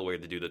Wilmington, Delaware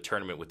to do the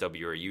tournament with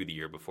WRU the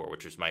year before,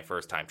 which was my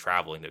first time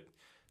traveling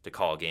to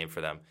call a game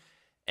for them.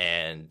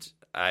 And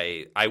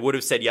I would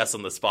have said yes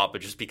on the spot,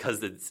 but just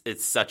because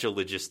it's such a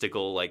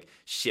logistical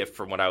shift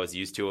from what I was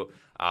used to,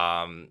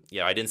 I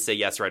didn't say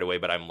yes right away,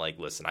 but I'm like,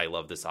 listen, I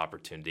love this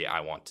opportunity. I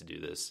want to do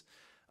this.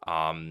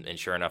 And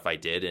sure enough, I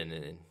did.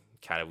 And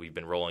kind of we've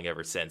been rolling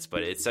ever since,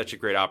 but it's such a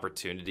great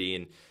opportunity.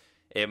 And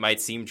it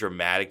might seem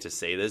dramatic to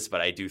say this,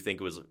 but I do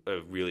think it was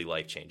really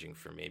life-changing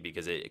for me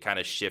because it kind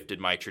of shifted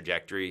my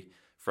trajectory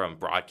from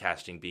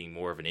broadcasting being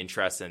more of an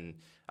interest and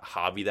a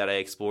hobby that I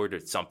explored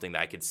to something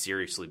that I could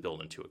seriously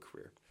build into a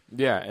career.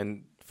 Yeah,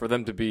 and for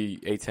them to be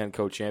A-10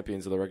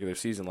 co-champions of the regular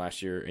season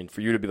last year and for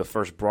you to be the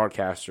first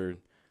broadcaster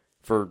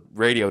for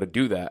radio to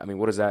do that, I mean,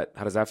 how does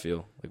that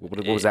feel?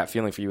 What was that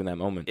feeling for you in that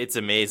moment? It's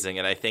amazing,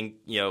 and I think,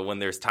 when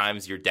there's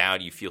times you're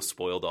down, you feel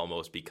spoiled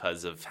almost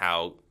because of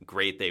how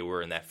great they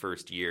were in that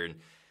first year. And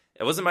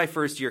it wasn't my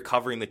first year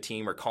covering the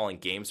team or calling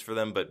games for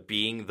them, but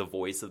being the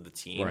voice of the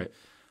team. Right.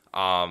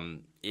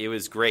 It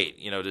was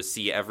great, to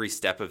see every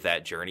step of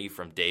that journey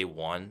from day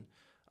one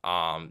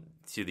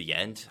to the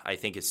end. I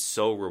think is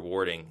so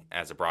rewarding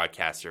as a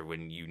broadcaster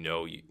when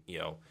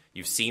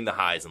you've seen the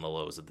highs and the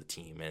lows of the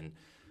team. And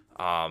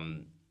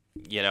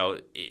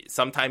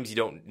sometimes you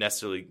don't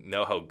necessarily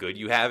know how good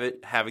you have it,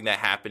 having that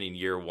happen in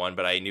year one,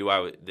 but I knew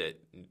that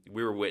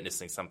we were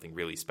witnessing something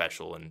really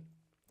special, and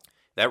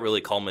that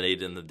really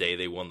culminated in the day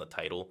they won the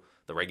title,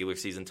 the regular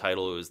season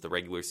title. It was the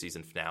regular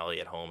season finale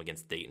at home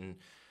against Dayton.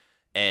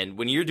 And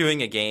when you're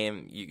doing a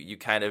game,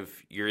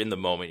 you're in the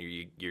moment,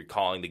 you're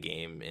calling the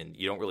game, and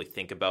you don't really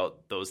think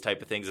about those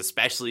type of things,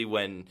 especially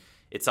when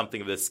it's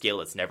something of this scale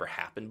that's never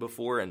happened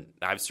before, and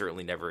I've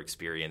certainly never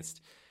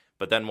experienced.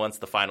 But then once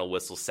the final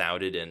whistle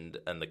sounded and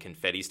the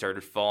confetti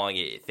started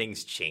falling,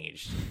 things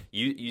changed.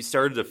 You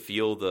started to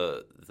feel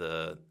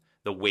the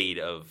weight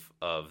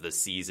of the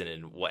season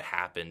and what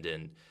happened,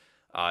 and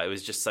it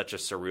was just such a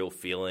surreal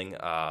feeling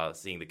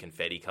seeing the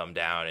confetti come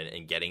down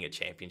and getting a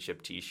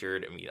championship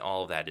T-shirt. I mean,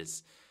 all of that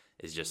is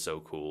just so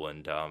cool,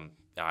 and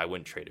I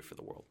wouldn't trade it for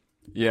the world.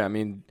 Yeah, I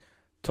mean,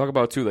 talk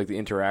about too like the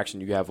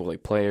interaction you have with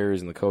like players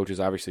and the coaches.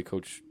 Obviously,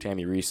 Coach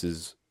Tammy Reese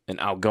is an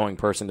outgoing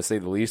person to say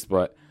the least,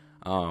 but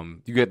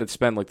you get to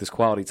spend like this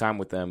quality time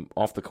with them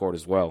off the court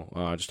as well.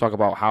 Just talk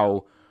about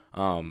how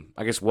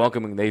I guess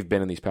welcoming they've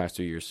been in these past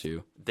 2 years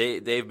too.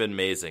 They've been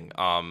amazing.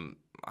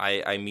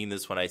 I mean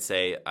this when I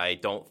say I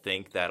don't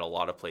think that a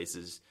lot of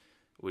places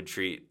would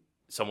treat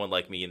someone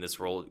like me in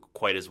this role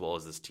quite as well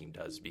as this team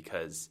does,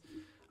 because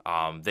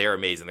they're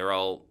amazing.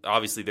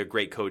 They're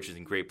great coaches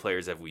and great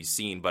players that we've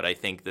seen, but I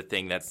think the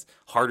thing that's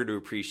harder to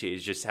appreciate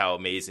is just how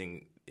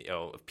amazing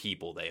of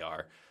people they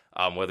are.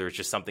 Whether it's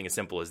just something as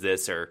simple as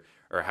this or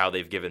how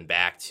they've given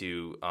back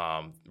to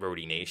Rhode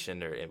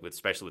Nation, or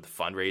especially with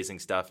the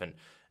fundraising stuff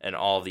and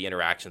all of the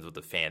interactions with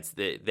the fans.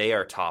 They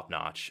are top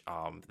notch.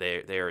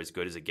 They are as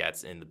good as it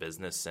gets in the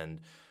business.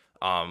 And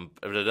but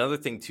another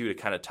thing too, to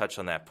kind of touch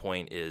on that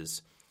point,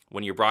 is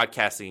when you're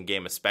broadcasting a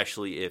game,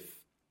 especially if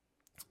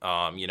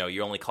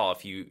you only call a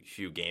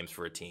few games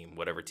for a team,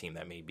 whatever team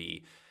that may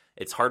be,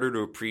 it's harder to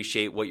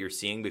appreciate what you're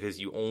seeing because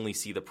you only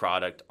see the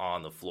product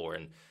on the floor.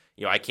 And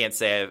I can't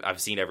say I've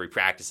seen every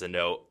practice and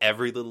know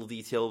every little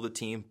detail of the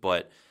team,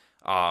 but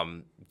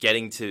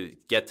getting to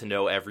get to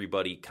know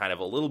everybody kind of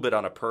a little bit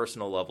on a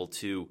personal level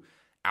too,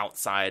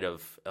 outside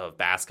of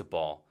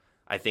basketball,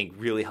 I think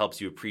really helps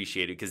you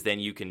appreciate it, because then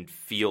you can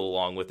feel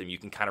along with them. You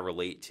can kind of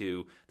relate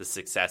to the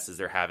successes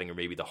they're having or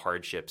maybe the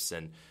hardships,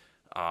 and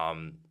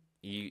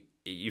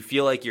you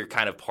feel like you're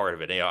kind of part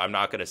of it. I'm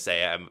not going to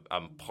say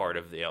I'm part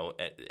of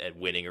at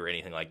winning or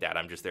anything like that.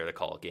 I'm just there to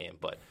call a game,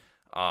 but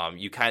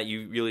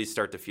you really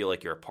start to feel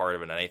like you're a part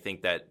of it, and I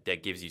think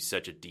that gives you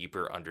such a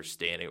deeper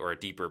understanding, or a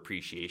deeper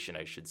appreciation,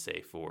 I should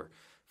say, for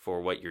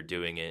what you're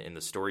doing in the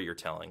story you're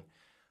telling.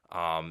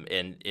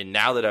 And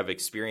now that I've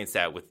experienced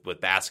that with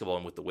basketball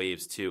and with the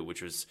Waves too,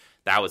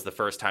 that was the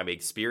first time I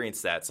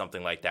experienced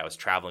something like that, was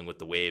traveling with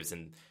the Waves,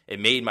 and it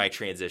made my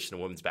transition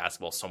to women's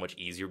basketball so much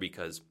easier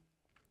because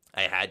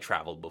I had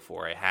traveled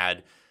before. I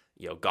had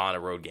gone to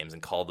road games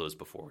and called those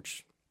before,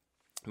 which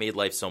made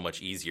life so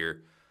much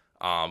easier.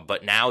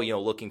 But now,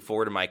 looking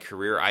forward to my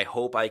career, I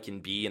hope I can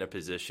be in a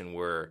position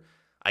where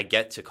I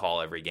get to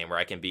call every game, where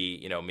I can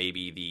be,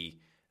 maybe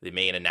the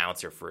main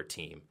announcer for a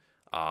team.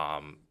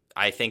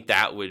 I think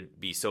that would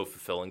be so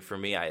fulfilling for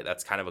me.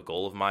 That's kind of a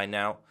goal of mine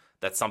now.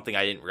 That's something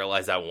I didn't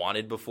realize I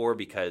wanted before,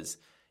 because,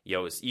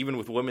 even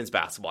with women's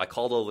basketball, I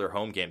called all their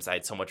home games. I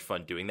had so much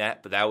fun doing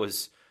that, but that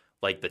was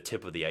like the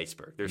tip of the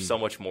iceberg. There's so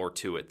much more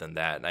to it than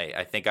that. And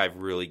I think I've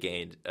really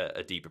gained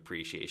a deep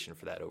appreciation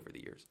for that over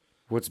the years.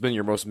 What's been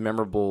your most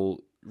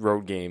memorable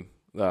road game?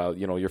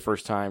 Your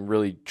first time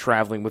really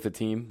traveling with a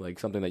team, like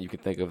something that you can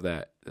think of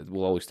that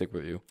will always stick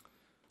with you.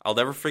 I'll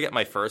never forget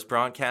my first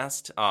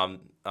broadcast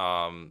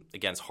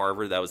against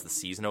Harvard. That was the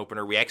season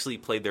opener. We actually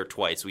played there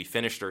twice. We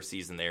finished our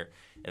season there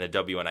in the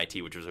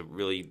WNIT, which was a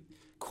really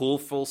cool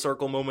full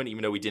circle moment,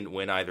 even though we didn't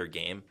win either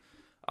game.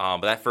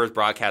 But that first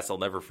broadcast I'll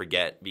never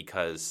forget,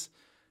 because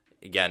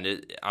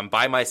again, I'm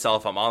by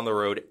myself. I'm on the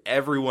road.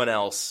 Everyone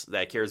else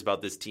that cares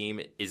about this team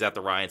is at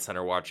the Ryan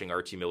Center watching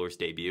Archie Miller's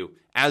debut,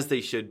 as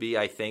they should be,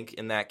 I think,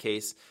 in that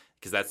case,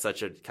 because that's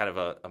such a kind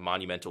of a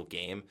monumental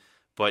game.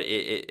 But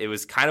it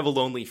was kind of a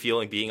lonely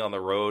feeling being on the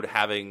road,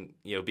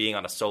 being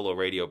on a solo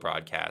radio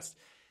broadcast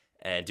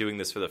and doing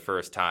this for the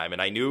first time.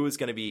 And I knew it was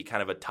going to be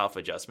kind of a tough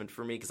adjustment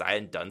for me, because I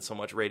hadn't done so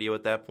much radio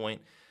at that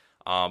point.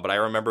 But I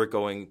remember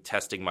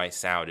testing my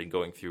sound and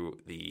going through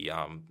the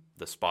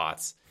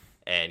spots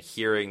and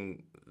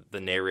hearing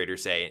the narrator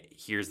say,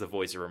 "Here's the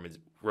voice of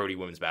Rhode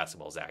women's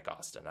basketball, Zach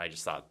Austin." I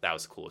just thought that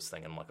was the coolest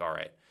thing. I'm like, all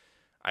right,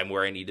 I'm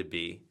where I need to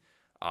be,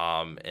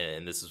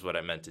 and this is what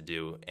I meant to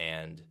do.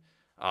 And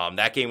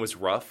that game was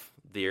rough.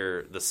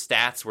 The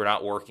stats were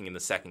not working in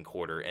the second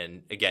quarter.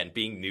 And again,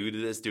 being new to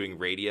this, doing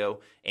radio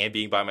and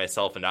being by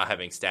myself and not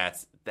having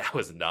stats, that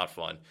was not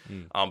fun.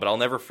 But I'll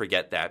never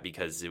forget that,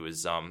 because it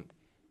was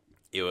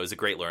a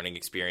great learning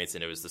experience,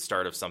 and it was the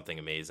start of something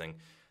amazing.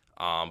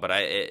 But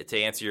to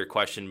answer your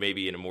question,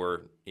 maybe in a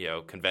more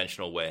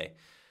conventional way,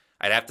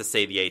 I'd have to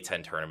say the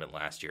A-10 tournament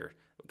last year.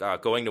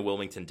 Going to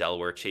Wilmington,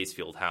 Delaware, Chase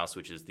Fieldhouse,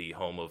 which is the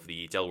home of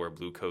the Delaware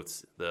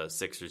Bluecoats, the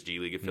Sixers G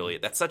League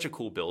affiliate. That's such a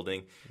cool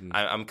building.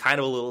 I'm kind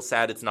of a little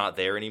sad it's not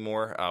there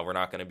anymore. We're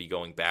not going to be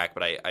going back,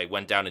 but I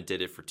went down and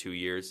did it for 2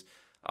 years.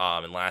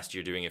 and last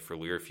year doing it for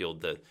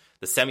Learfield, the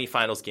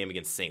semifinals game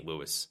against St.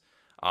 Louis.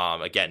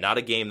 Again, not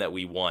a game that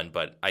we won,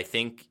 but I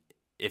think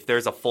if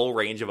there's a full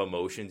range of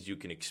emotions you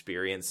can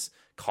experience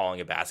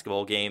calling a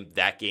basketball game,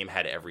 that game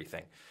had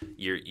everything.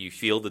 You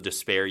feel the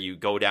despair. You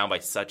go down by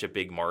such a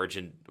big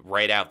margin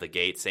right out the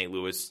gate. St.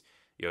 Louis,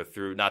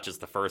 threw not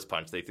just the first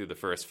punch, they threw the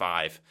first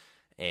 5,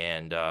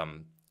 and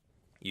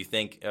you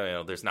think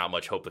there's not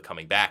much hope of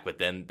coming back, but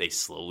then they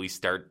slowly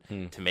start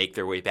to make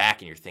their way back,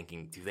 and you're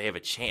thinking, do they have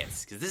a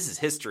chance? Because this is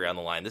history on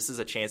the line. This is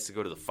a chance to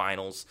go to the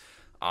finals,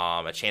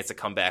 a chance to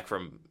come back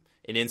from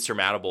an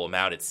insurmountable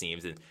amount, it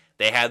seems. And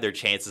they had their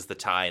chances to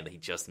tie, and they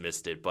just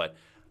missed it. But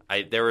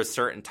there were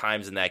certain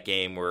times in that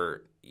game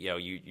where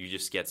you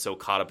just get so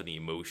caught up in the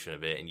emotion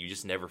of it, and you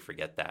just never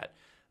forget that.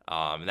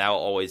 And that will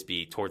always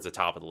be towards the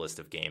top of the list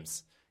of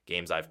games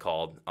I've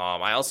called.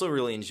 I also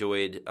really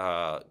enjoyed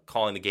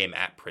calling the game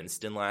at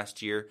Princeton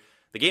last year.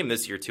 The game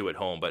this year too at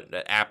home, but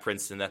at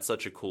Princeton, that's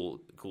such a cool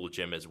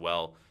gym as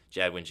well,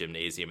 Jadwin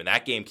Gymnasium. And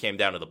that game came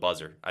down to the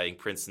buzzer. I think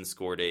Princeton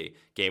scored a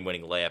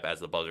game-winning layup as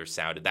the buzzer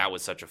sounded. That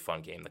was such a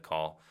fun game to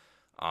call.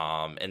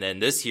 And then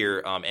this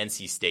year,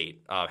 NC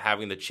State,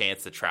 having the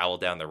chance to travel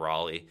down to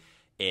Raleigh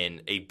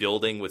in a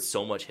building with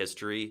so much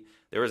history.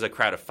 There was a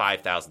crowd of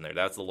 5,000 there.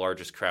 That's the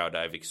largest crowd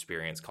I've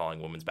experienced calling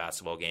a women's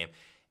basketball game.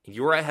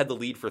 Uriah had the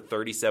lead for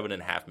 37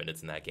 and a half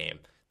minutes in that game.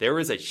 There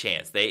was a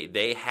chance.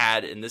 They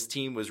had, and this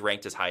team was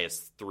ranked as high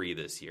as 3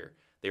 this year.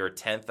 They were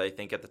 10th, I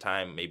think, at the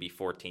time, maybe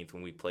 14th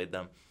when we played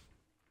them.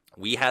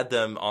 We had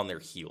them on their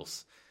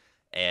heels.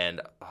 And,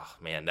 oh,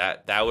 man,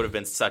 that would have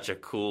been such a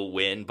cool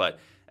win. But,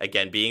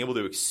 again, being able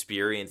to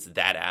experience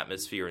that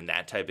atmosphere and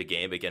that type of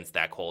game against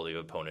that quality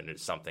of opponent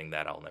is something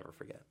that I'll never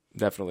forget.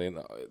 Definitely. And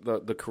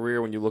the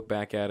career, when you look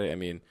back at it, I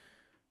mean,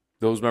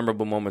 those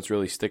memorable moments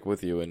really stick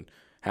with you. And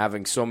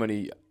having so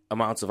many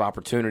amounts of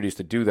opportunities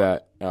to do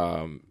that,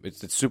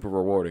 it's super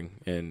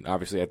rewarding, and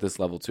obviously at this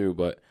level too.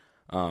 But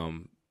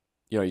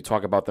you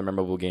talk about the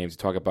memorable games, you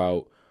talk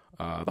about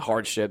the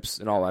hardships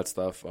and all that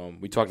stuff.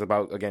 We talked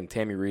about, again,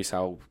 Tammy Reese,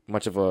 how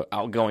much of a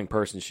outgoing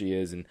person she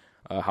is, and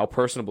how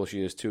personable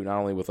she is too, not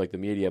only with like the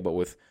media, but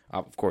with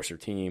of course her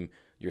team,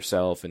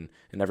 yourself, and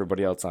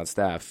everybody else on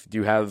staff. Do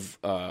you have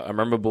a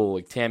memorable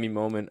like Tammy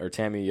moment or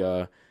Tammy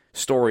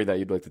story that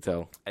you'd like to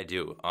tell? I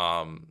do.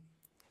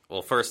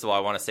 Well, first of all,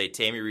 I want to say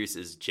Tammy Reese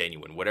is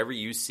genuine. Whatever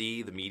you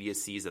see, the media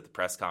sees at the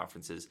press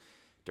conferences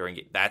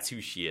that's who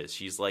she is.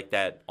 She's like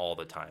that all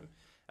the time.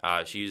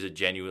 She's a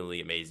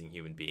genuinely amazing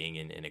human being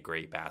and a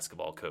great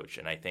basketball coach.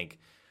 And I think,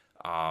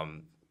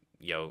 I'm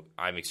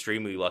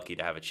extremely lucky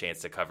to have a chance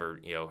to cover,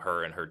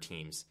 her and her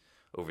teams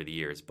over the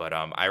years. But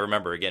I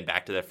remember, again,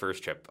 back to that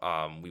first trip,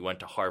 we went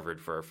to Harvard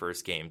for our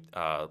first game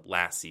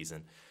last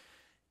season.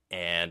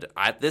 And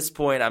at this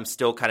point, I'm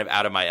still kind of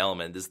out of my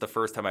element. This is the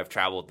first time I've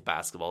traveled with the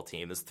basketball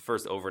team. This is the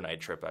first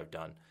overnight trip I've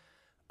done.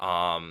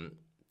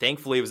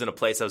 Thankfully, it was in a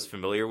place I was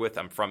familiar with.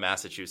 I'm from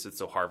Massachusetts,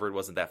 so Harvard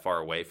wasn't that far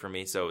away from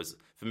me. So it was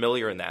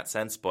familiar in that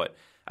sense, but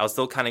I was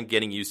still kind of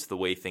getting used to the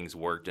way things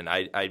worked. And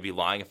I'd be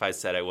lying if I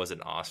said I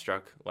wasn't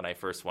awestruck when I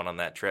first went on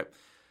that trip.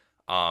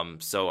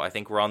 So I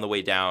think we're on the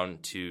way down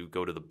to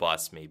go to the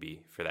bus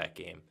maybe for that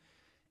game.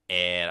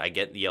 And I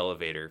get in the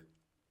elevator.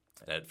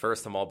 And at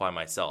first, I'm all by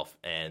myself.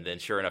 And then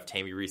sure enough,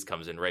 Tammy Reese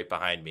comes in right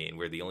behind me, and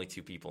we're the only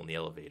 2 people in the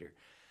elevator.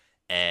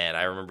 And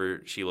I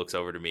remember she looks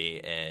over to me,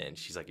 and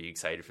she's like, "Are you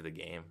excited for the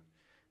game?"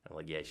 I'm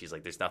like, "Yeah." She's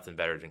like, "There's nothing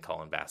better than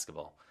calling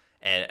basketball."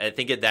 And I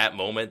think at that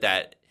moment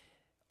that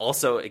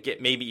also it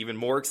get maybe even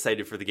more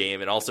excited for the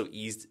game and also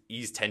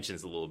eased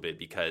tensions a little bit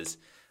because,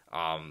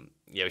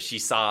 she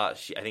saw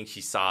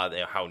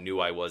how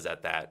new I was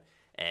at that.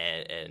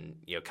 And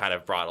kind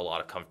of brought a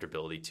lot of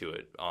comfortability to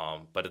it.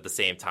 But at the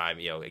same time,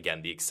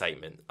 again, the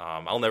excitement.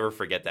 I'll never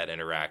forget that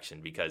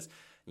interaction because,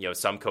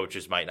 some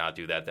coaches might not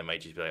do that. They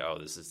might just be like, "Oh,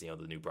 this is, the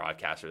new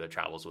broadcaster that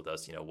travels with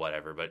us,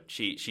 whatever." But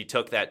she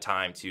took that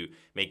time to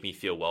make me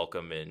feel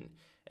welcome and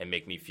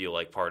make me feel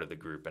like part of the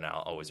group, and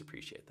I'll always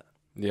appreciate that.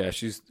 Yeah,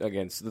 she's,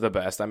 again, the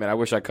best. I mean, I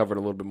wish I covered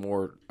a little bit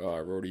more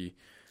Rhode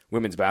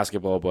women's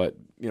basketball, but,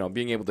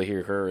 being able to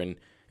hear her and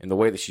the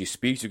way that she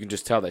speaks, you can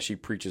just tell that she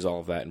preaches all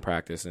of that in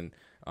practice and,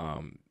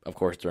 of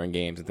course, during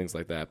games and things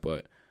like that.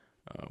 But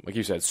like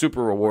you said,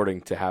 super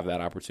rewarding to have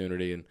that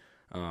opportunity. And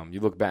you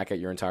look back at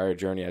your entire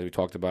journey, as we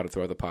talked about it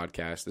throughout the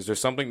podcast. Is there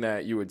something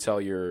that you would tell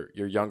your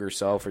younger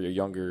self or your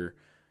younger,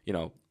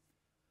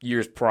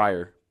 years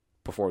prior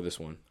before this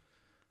one?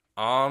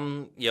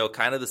 Kind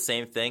of the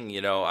same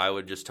thing. I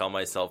would just tell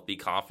myself, be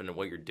confident in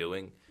what you're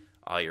doing.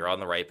 You're on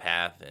the right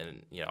path,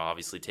 and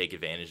obviously take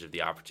advantage of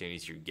the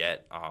opportunities you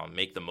get.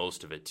 Make the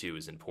most of it too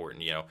is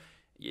important.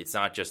 It's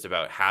not just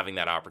about having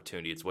that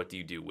opportunity. It's what do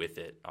you do with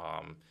it?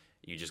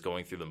 You just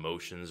going through the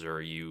motions, or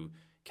are you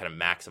kind of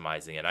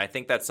maximizing it? And I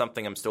think that's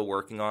something I'm still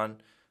working on,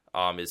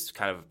 is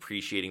kind of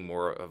appreciating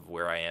more of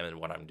where I am and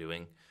what I'm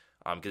doing.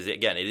 Because,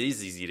 again, it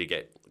is easy to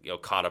get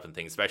caught up in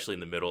things, especially in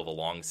the middle of a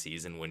long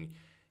season when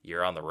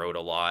you're on the road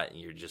a lot and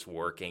you're just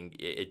working.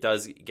 It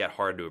does get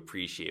hard to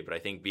appreciate. But I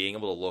think being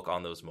able to look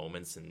on those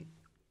moments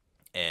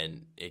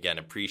and again,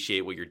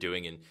 appreciate what you're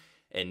doing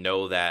and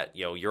know that,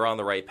 you're on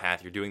the right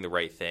path, you're doing the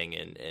right thing,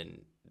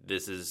 and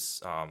this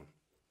is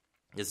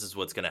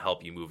what's going to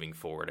help you moving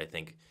forward. I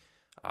think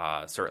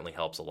certainly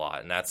helps a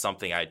lot, and that's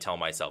something I tell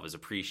myself is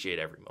appreciate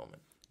every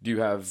moment. Do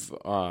you have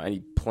any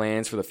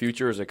plans for the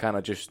future, or is it kind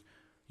of just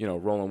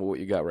rolling with what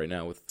you got right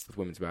now with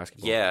women's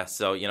basketball? Yeah,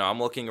 so I'm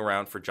looking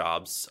around for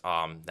jobs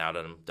now that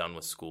I'm done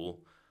with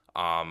school.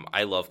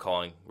 I love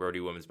calling Rhode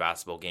women's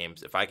basketball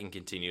games. If I can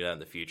continue that in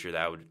the future,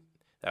 that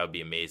would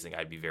be amazing.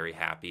 I'd be very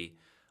happy.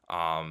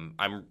 I'm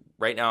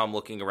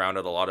looking around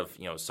at a lot of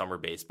summer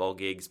baseball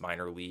gigs,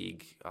 minor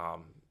league,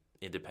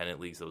 independent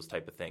leagues, those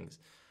type of things.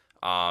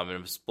 And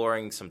I'm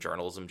exploring some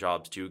journalism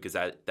jobs too, because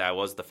that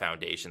was the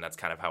foundation. That's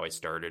kind of how I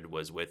started,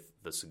 was with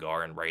the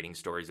cigar and writing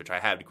stories, which I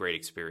had great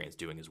experience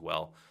doing as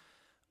well.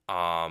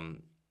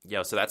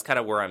 So that's kind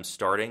of where I'm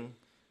starting.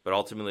 But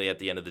ultimately, at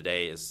the end of the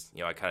day, is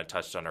I kind of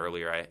touched on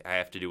earlier, I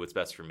have to do what's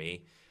best for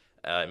me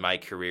in my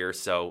career.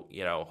 So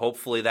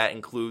hopefully that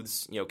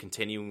includes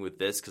continuing with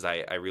this, because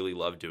I really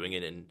love doing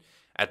it. And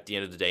at the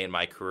end of the day in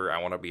my career,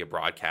 I want to be a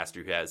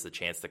broadcaster who has the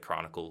chance to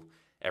chronicle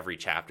every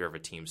chapter of a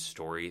team's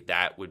story.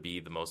 That would be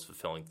the most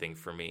fulfilling thing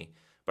for me.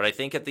 But I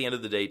think at the end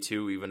of the day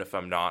too, even if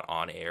I'm not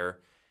on air,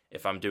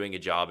 if I'm doing a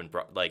job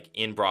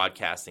in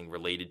broadcasting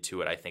related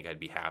to it, I think I'd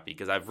be happy,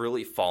 because I've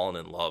really fallen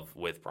in love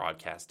with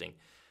broadcasting.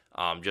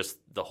 Just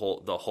the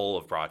whole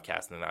of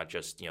broadcasting, not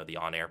just the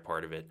on-air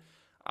part of it.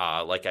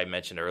 Like I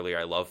mentioned earlier,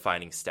 I love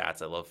finding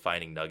stats. I love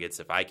finding nuggets.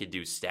 If I could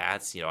do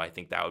stats, I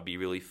think that would be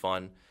really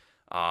fun.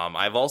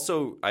 I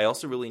also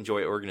really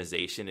enjoy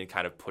organization and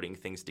kind of putting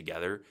things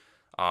together,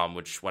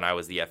 which when I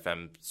was the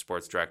FM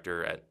sports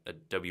director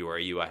at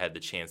WRU, I had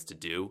the chance to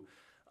do.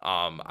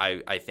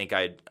 I think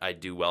I'd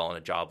do well in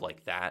a job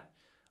like that.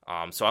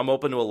 So I'm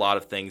open to a lot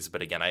of things,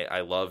 but again,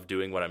 I love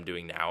doing what I'm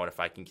doing now, and if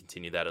I can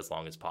continue that as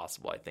long as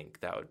possible, I think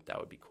that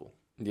would be cool.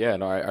 Yeah,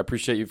 no, I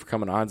appreciate you for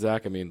coming on,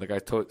 Zach. I mean, like I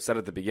said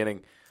at the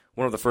beginning,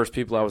 one of the first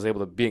people I was able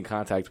to be in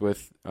contact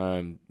with,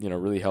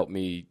 really helped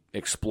me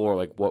explore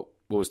like what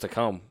was to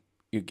come,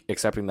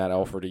 accepting that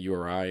offer to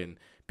URI and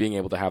being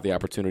able to have the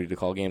opportunity to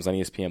call games on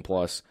ESPN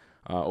Plus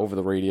over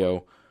the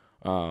radio.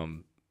 The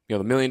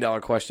 $1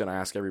 million question I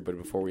ask everybody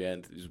before we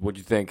end is, what do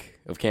you think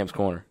of Cam's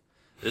Corner?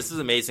 This is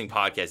an amazing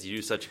podcast. You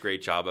do such a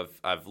great job.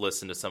 I've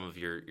listened to some of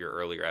your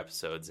earlier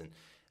episodes,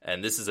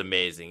 and this is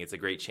amazing. It's a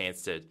great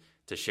chance to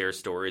share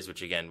stories,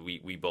 which again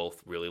we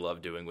both really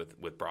love doing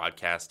with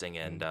broadcasting.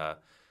 And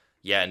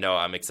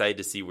I'm excited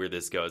to see where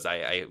this goes.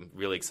 I'm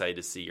really excited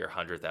to see your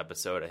 100th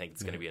episode. I think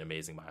it's going to be an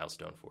amazing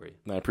milestone for you.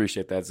 I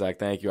appreciate that, Zach.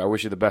 Thank you. I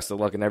wish you the best of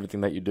luck in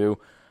everything that you do.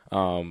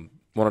 Wanted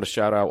to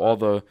shout out all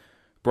the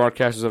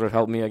broadcasters that have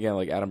helped me, again,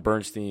 like Adam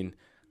Bernstein,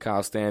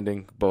 Kyle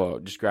Standing,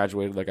 just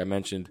graduated, like I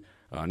mentioned.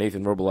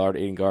 Nathan Robillard,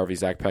 Aiden Garvey,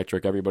 Zach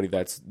Petrick, everybody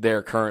that's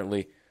there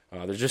currently.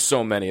 There's just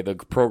so many. The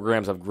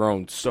programs have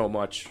grown so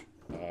much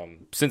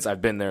since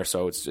I've been there,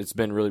 so it's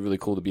been really, really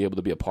cool to be able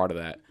to be a part of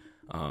that.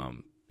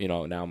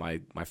 Now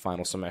my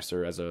final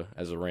semester as a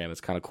Ram,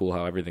 it's kind of cool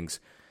how everything's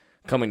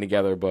coming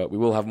together, but we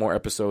will have more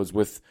episodes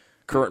with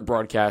current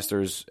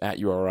broadcasters at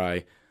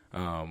URI.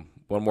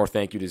 One more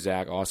thank you to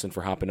Zach Austin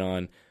for hopping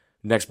on.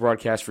 Next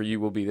broadcast for you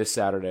will be this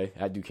Saturday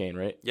at Duquesne,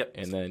 right? Yep.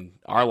 And then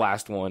our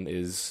last one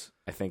is,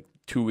 I think,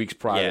 2 weeks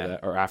prior to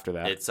that, or after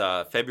that. It's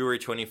February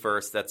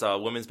 21st. That's a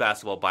women's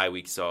basketball bye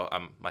week, so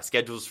my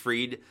schedule's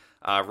freed.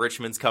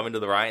 Richmond's coming to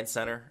the Ryan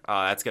Center.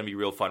 That's going to be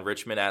real fun.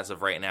 Richmond, as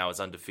of right now, is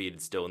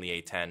undefeated, still in the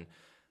A10.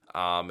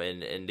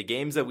 And the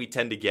games that we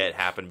tend to get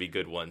happen to be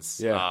good ones.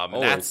 Yeah,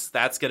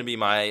 that's going to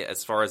be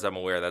as far as I'm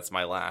aware, that's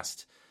my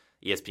last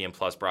ESPN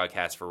Plus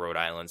broadcast for Rhode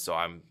Island, so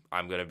I'm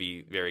going to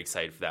be very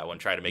excited for that one.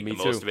 Try to make the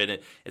most of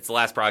it. It's the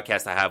last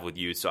broadcast I have with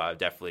you, so I'm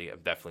definitely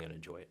going to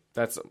enjoy it.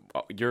 That's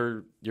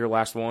your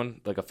last one,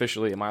 like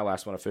officially, and my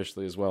last one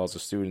officially as well as a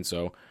student.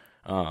 So,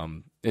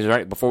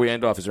 before we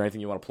end off, is there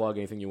anything you want to plug?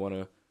 Anything you want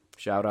to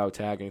shout out,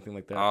 tag, anything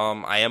like that?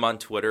 I am on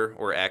Twitter,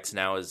 or X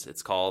now, as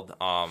it's called.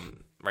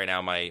 Right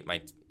now, my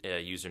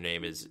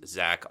username is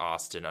Zach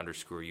Austin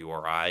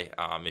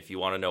 _URI. If you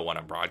want to know when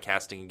I'm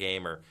broadcasting a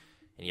game or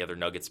any other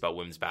nuggets about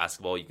women's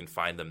basketball, you can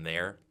find them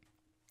there.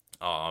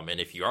 And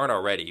if you aren't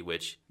already,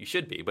 which you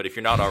should be, but if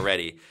you're not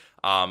already,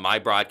 my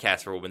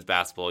broadcast for women's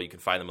basketball, you can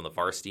find them on the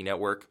Varsity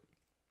Network.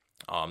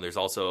 There's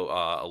also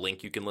a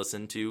link you can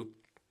listen to,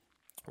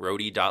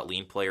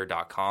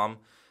 rhode.leanplayer.com.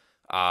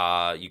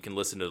 You can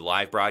listen to the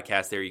live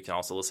broadcast there. You can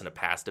also listen to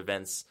past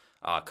events.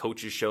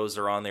 Coaches' shows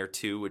are on there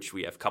too, which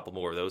we have a couple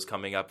more of those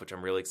coming up, which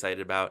I'm really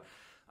excited about.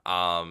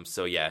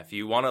 If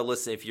you want to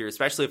listen,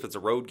 especially if it's a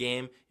road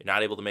game, you're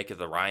not able to make it to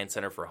the Ryan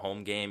Center for a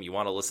home game, you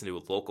want to listen to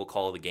a local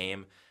call of the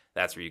game,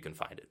 that's where you can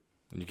find it.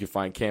 And you can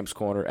find Cam's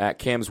Corner at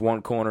Cam's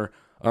One Corner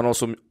on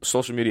also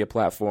social media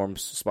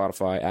platforms,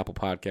 Spotify, Apple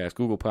Podcasts,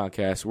 Google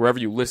Podcasts, wherever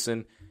you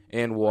listen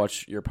and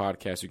watch your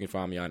podcast, you can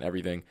find me on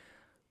everything.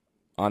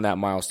 On that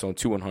milestone,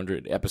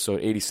 200, episode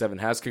 87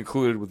 has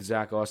concluded with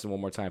Zach Austin. One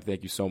more time,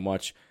 thank you so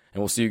much,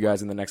 and we'll see you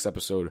guys in the next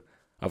episode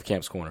of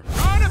Cam's Corner.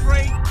 On a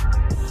break.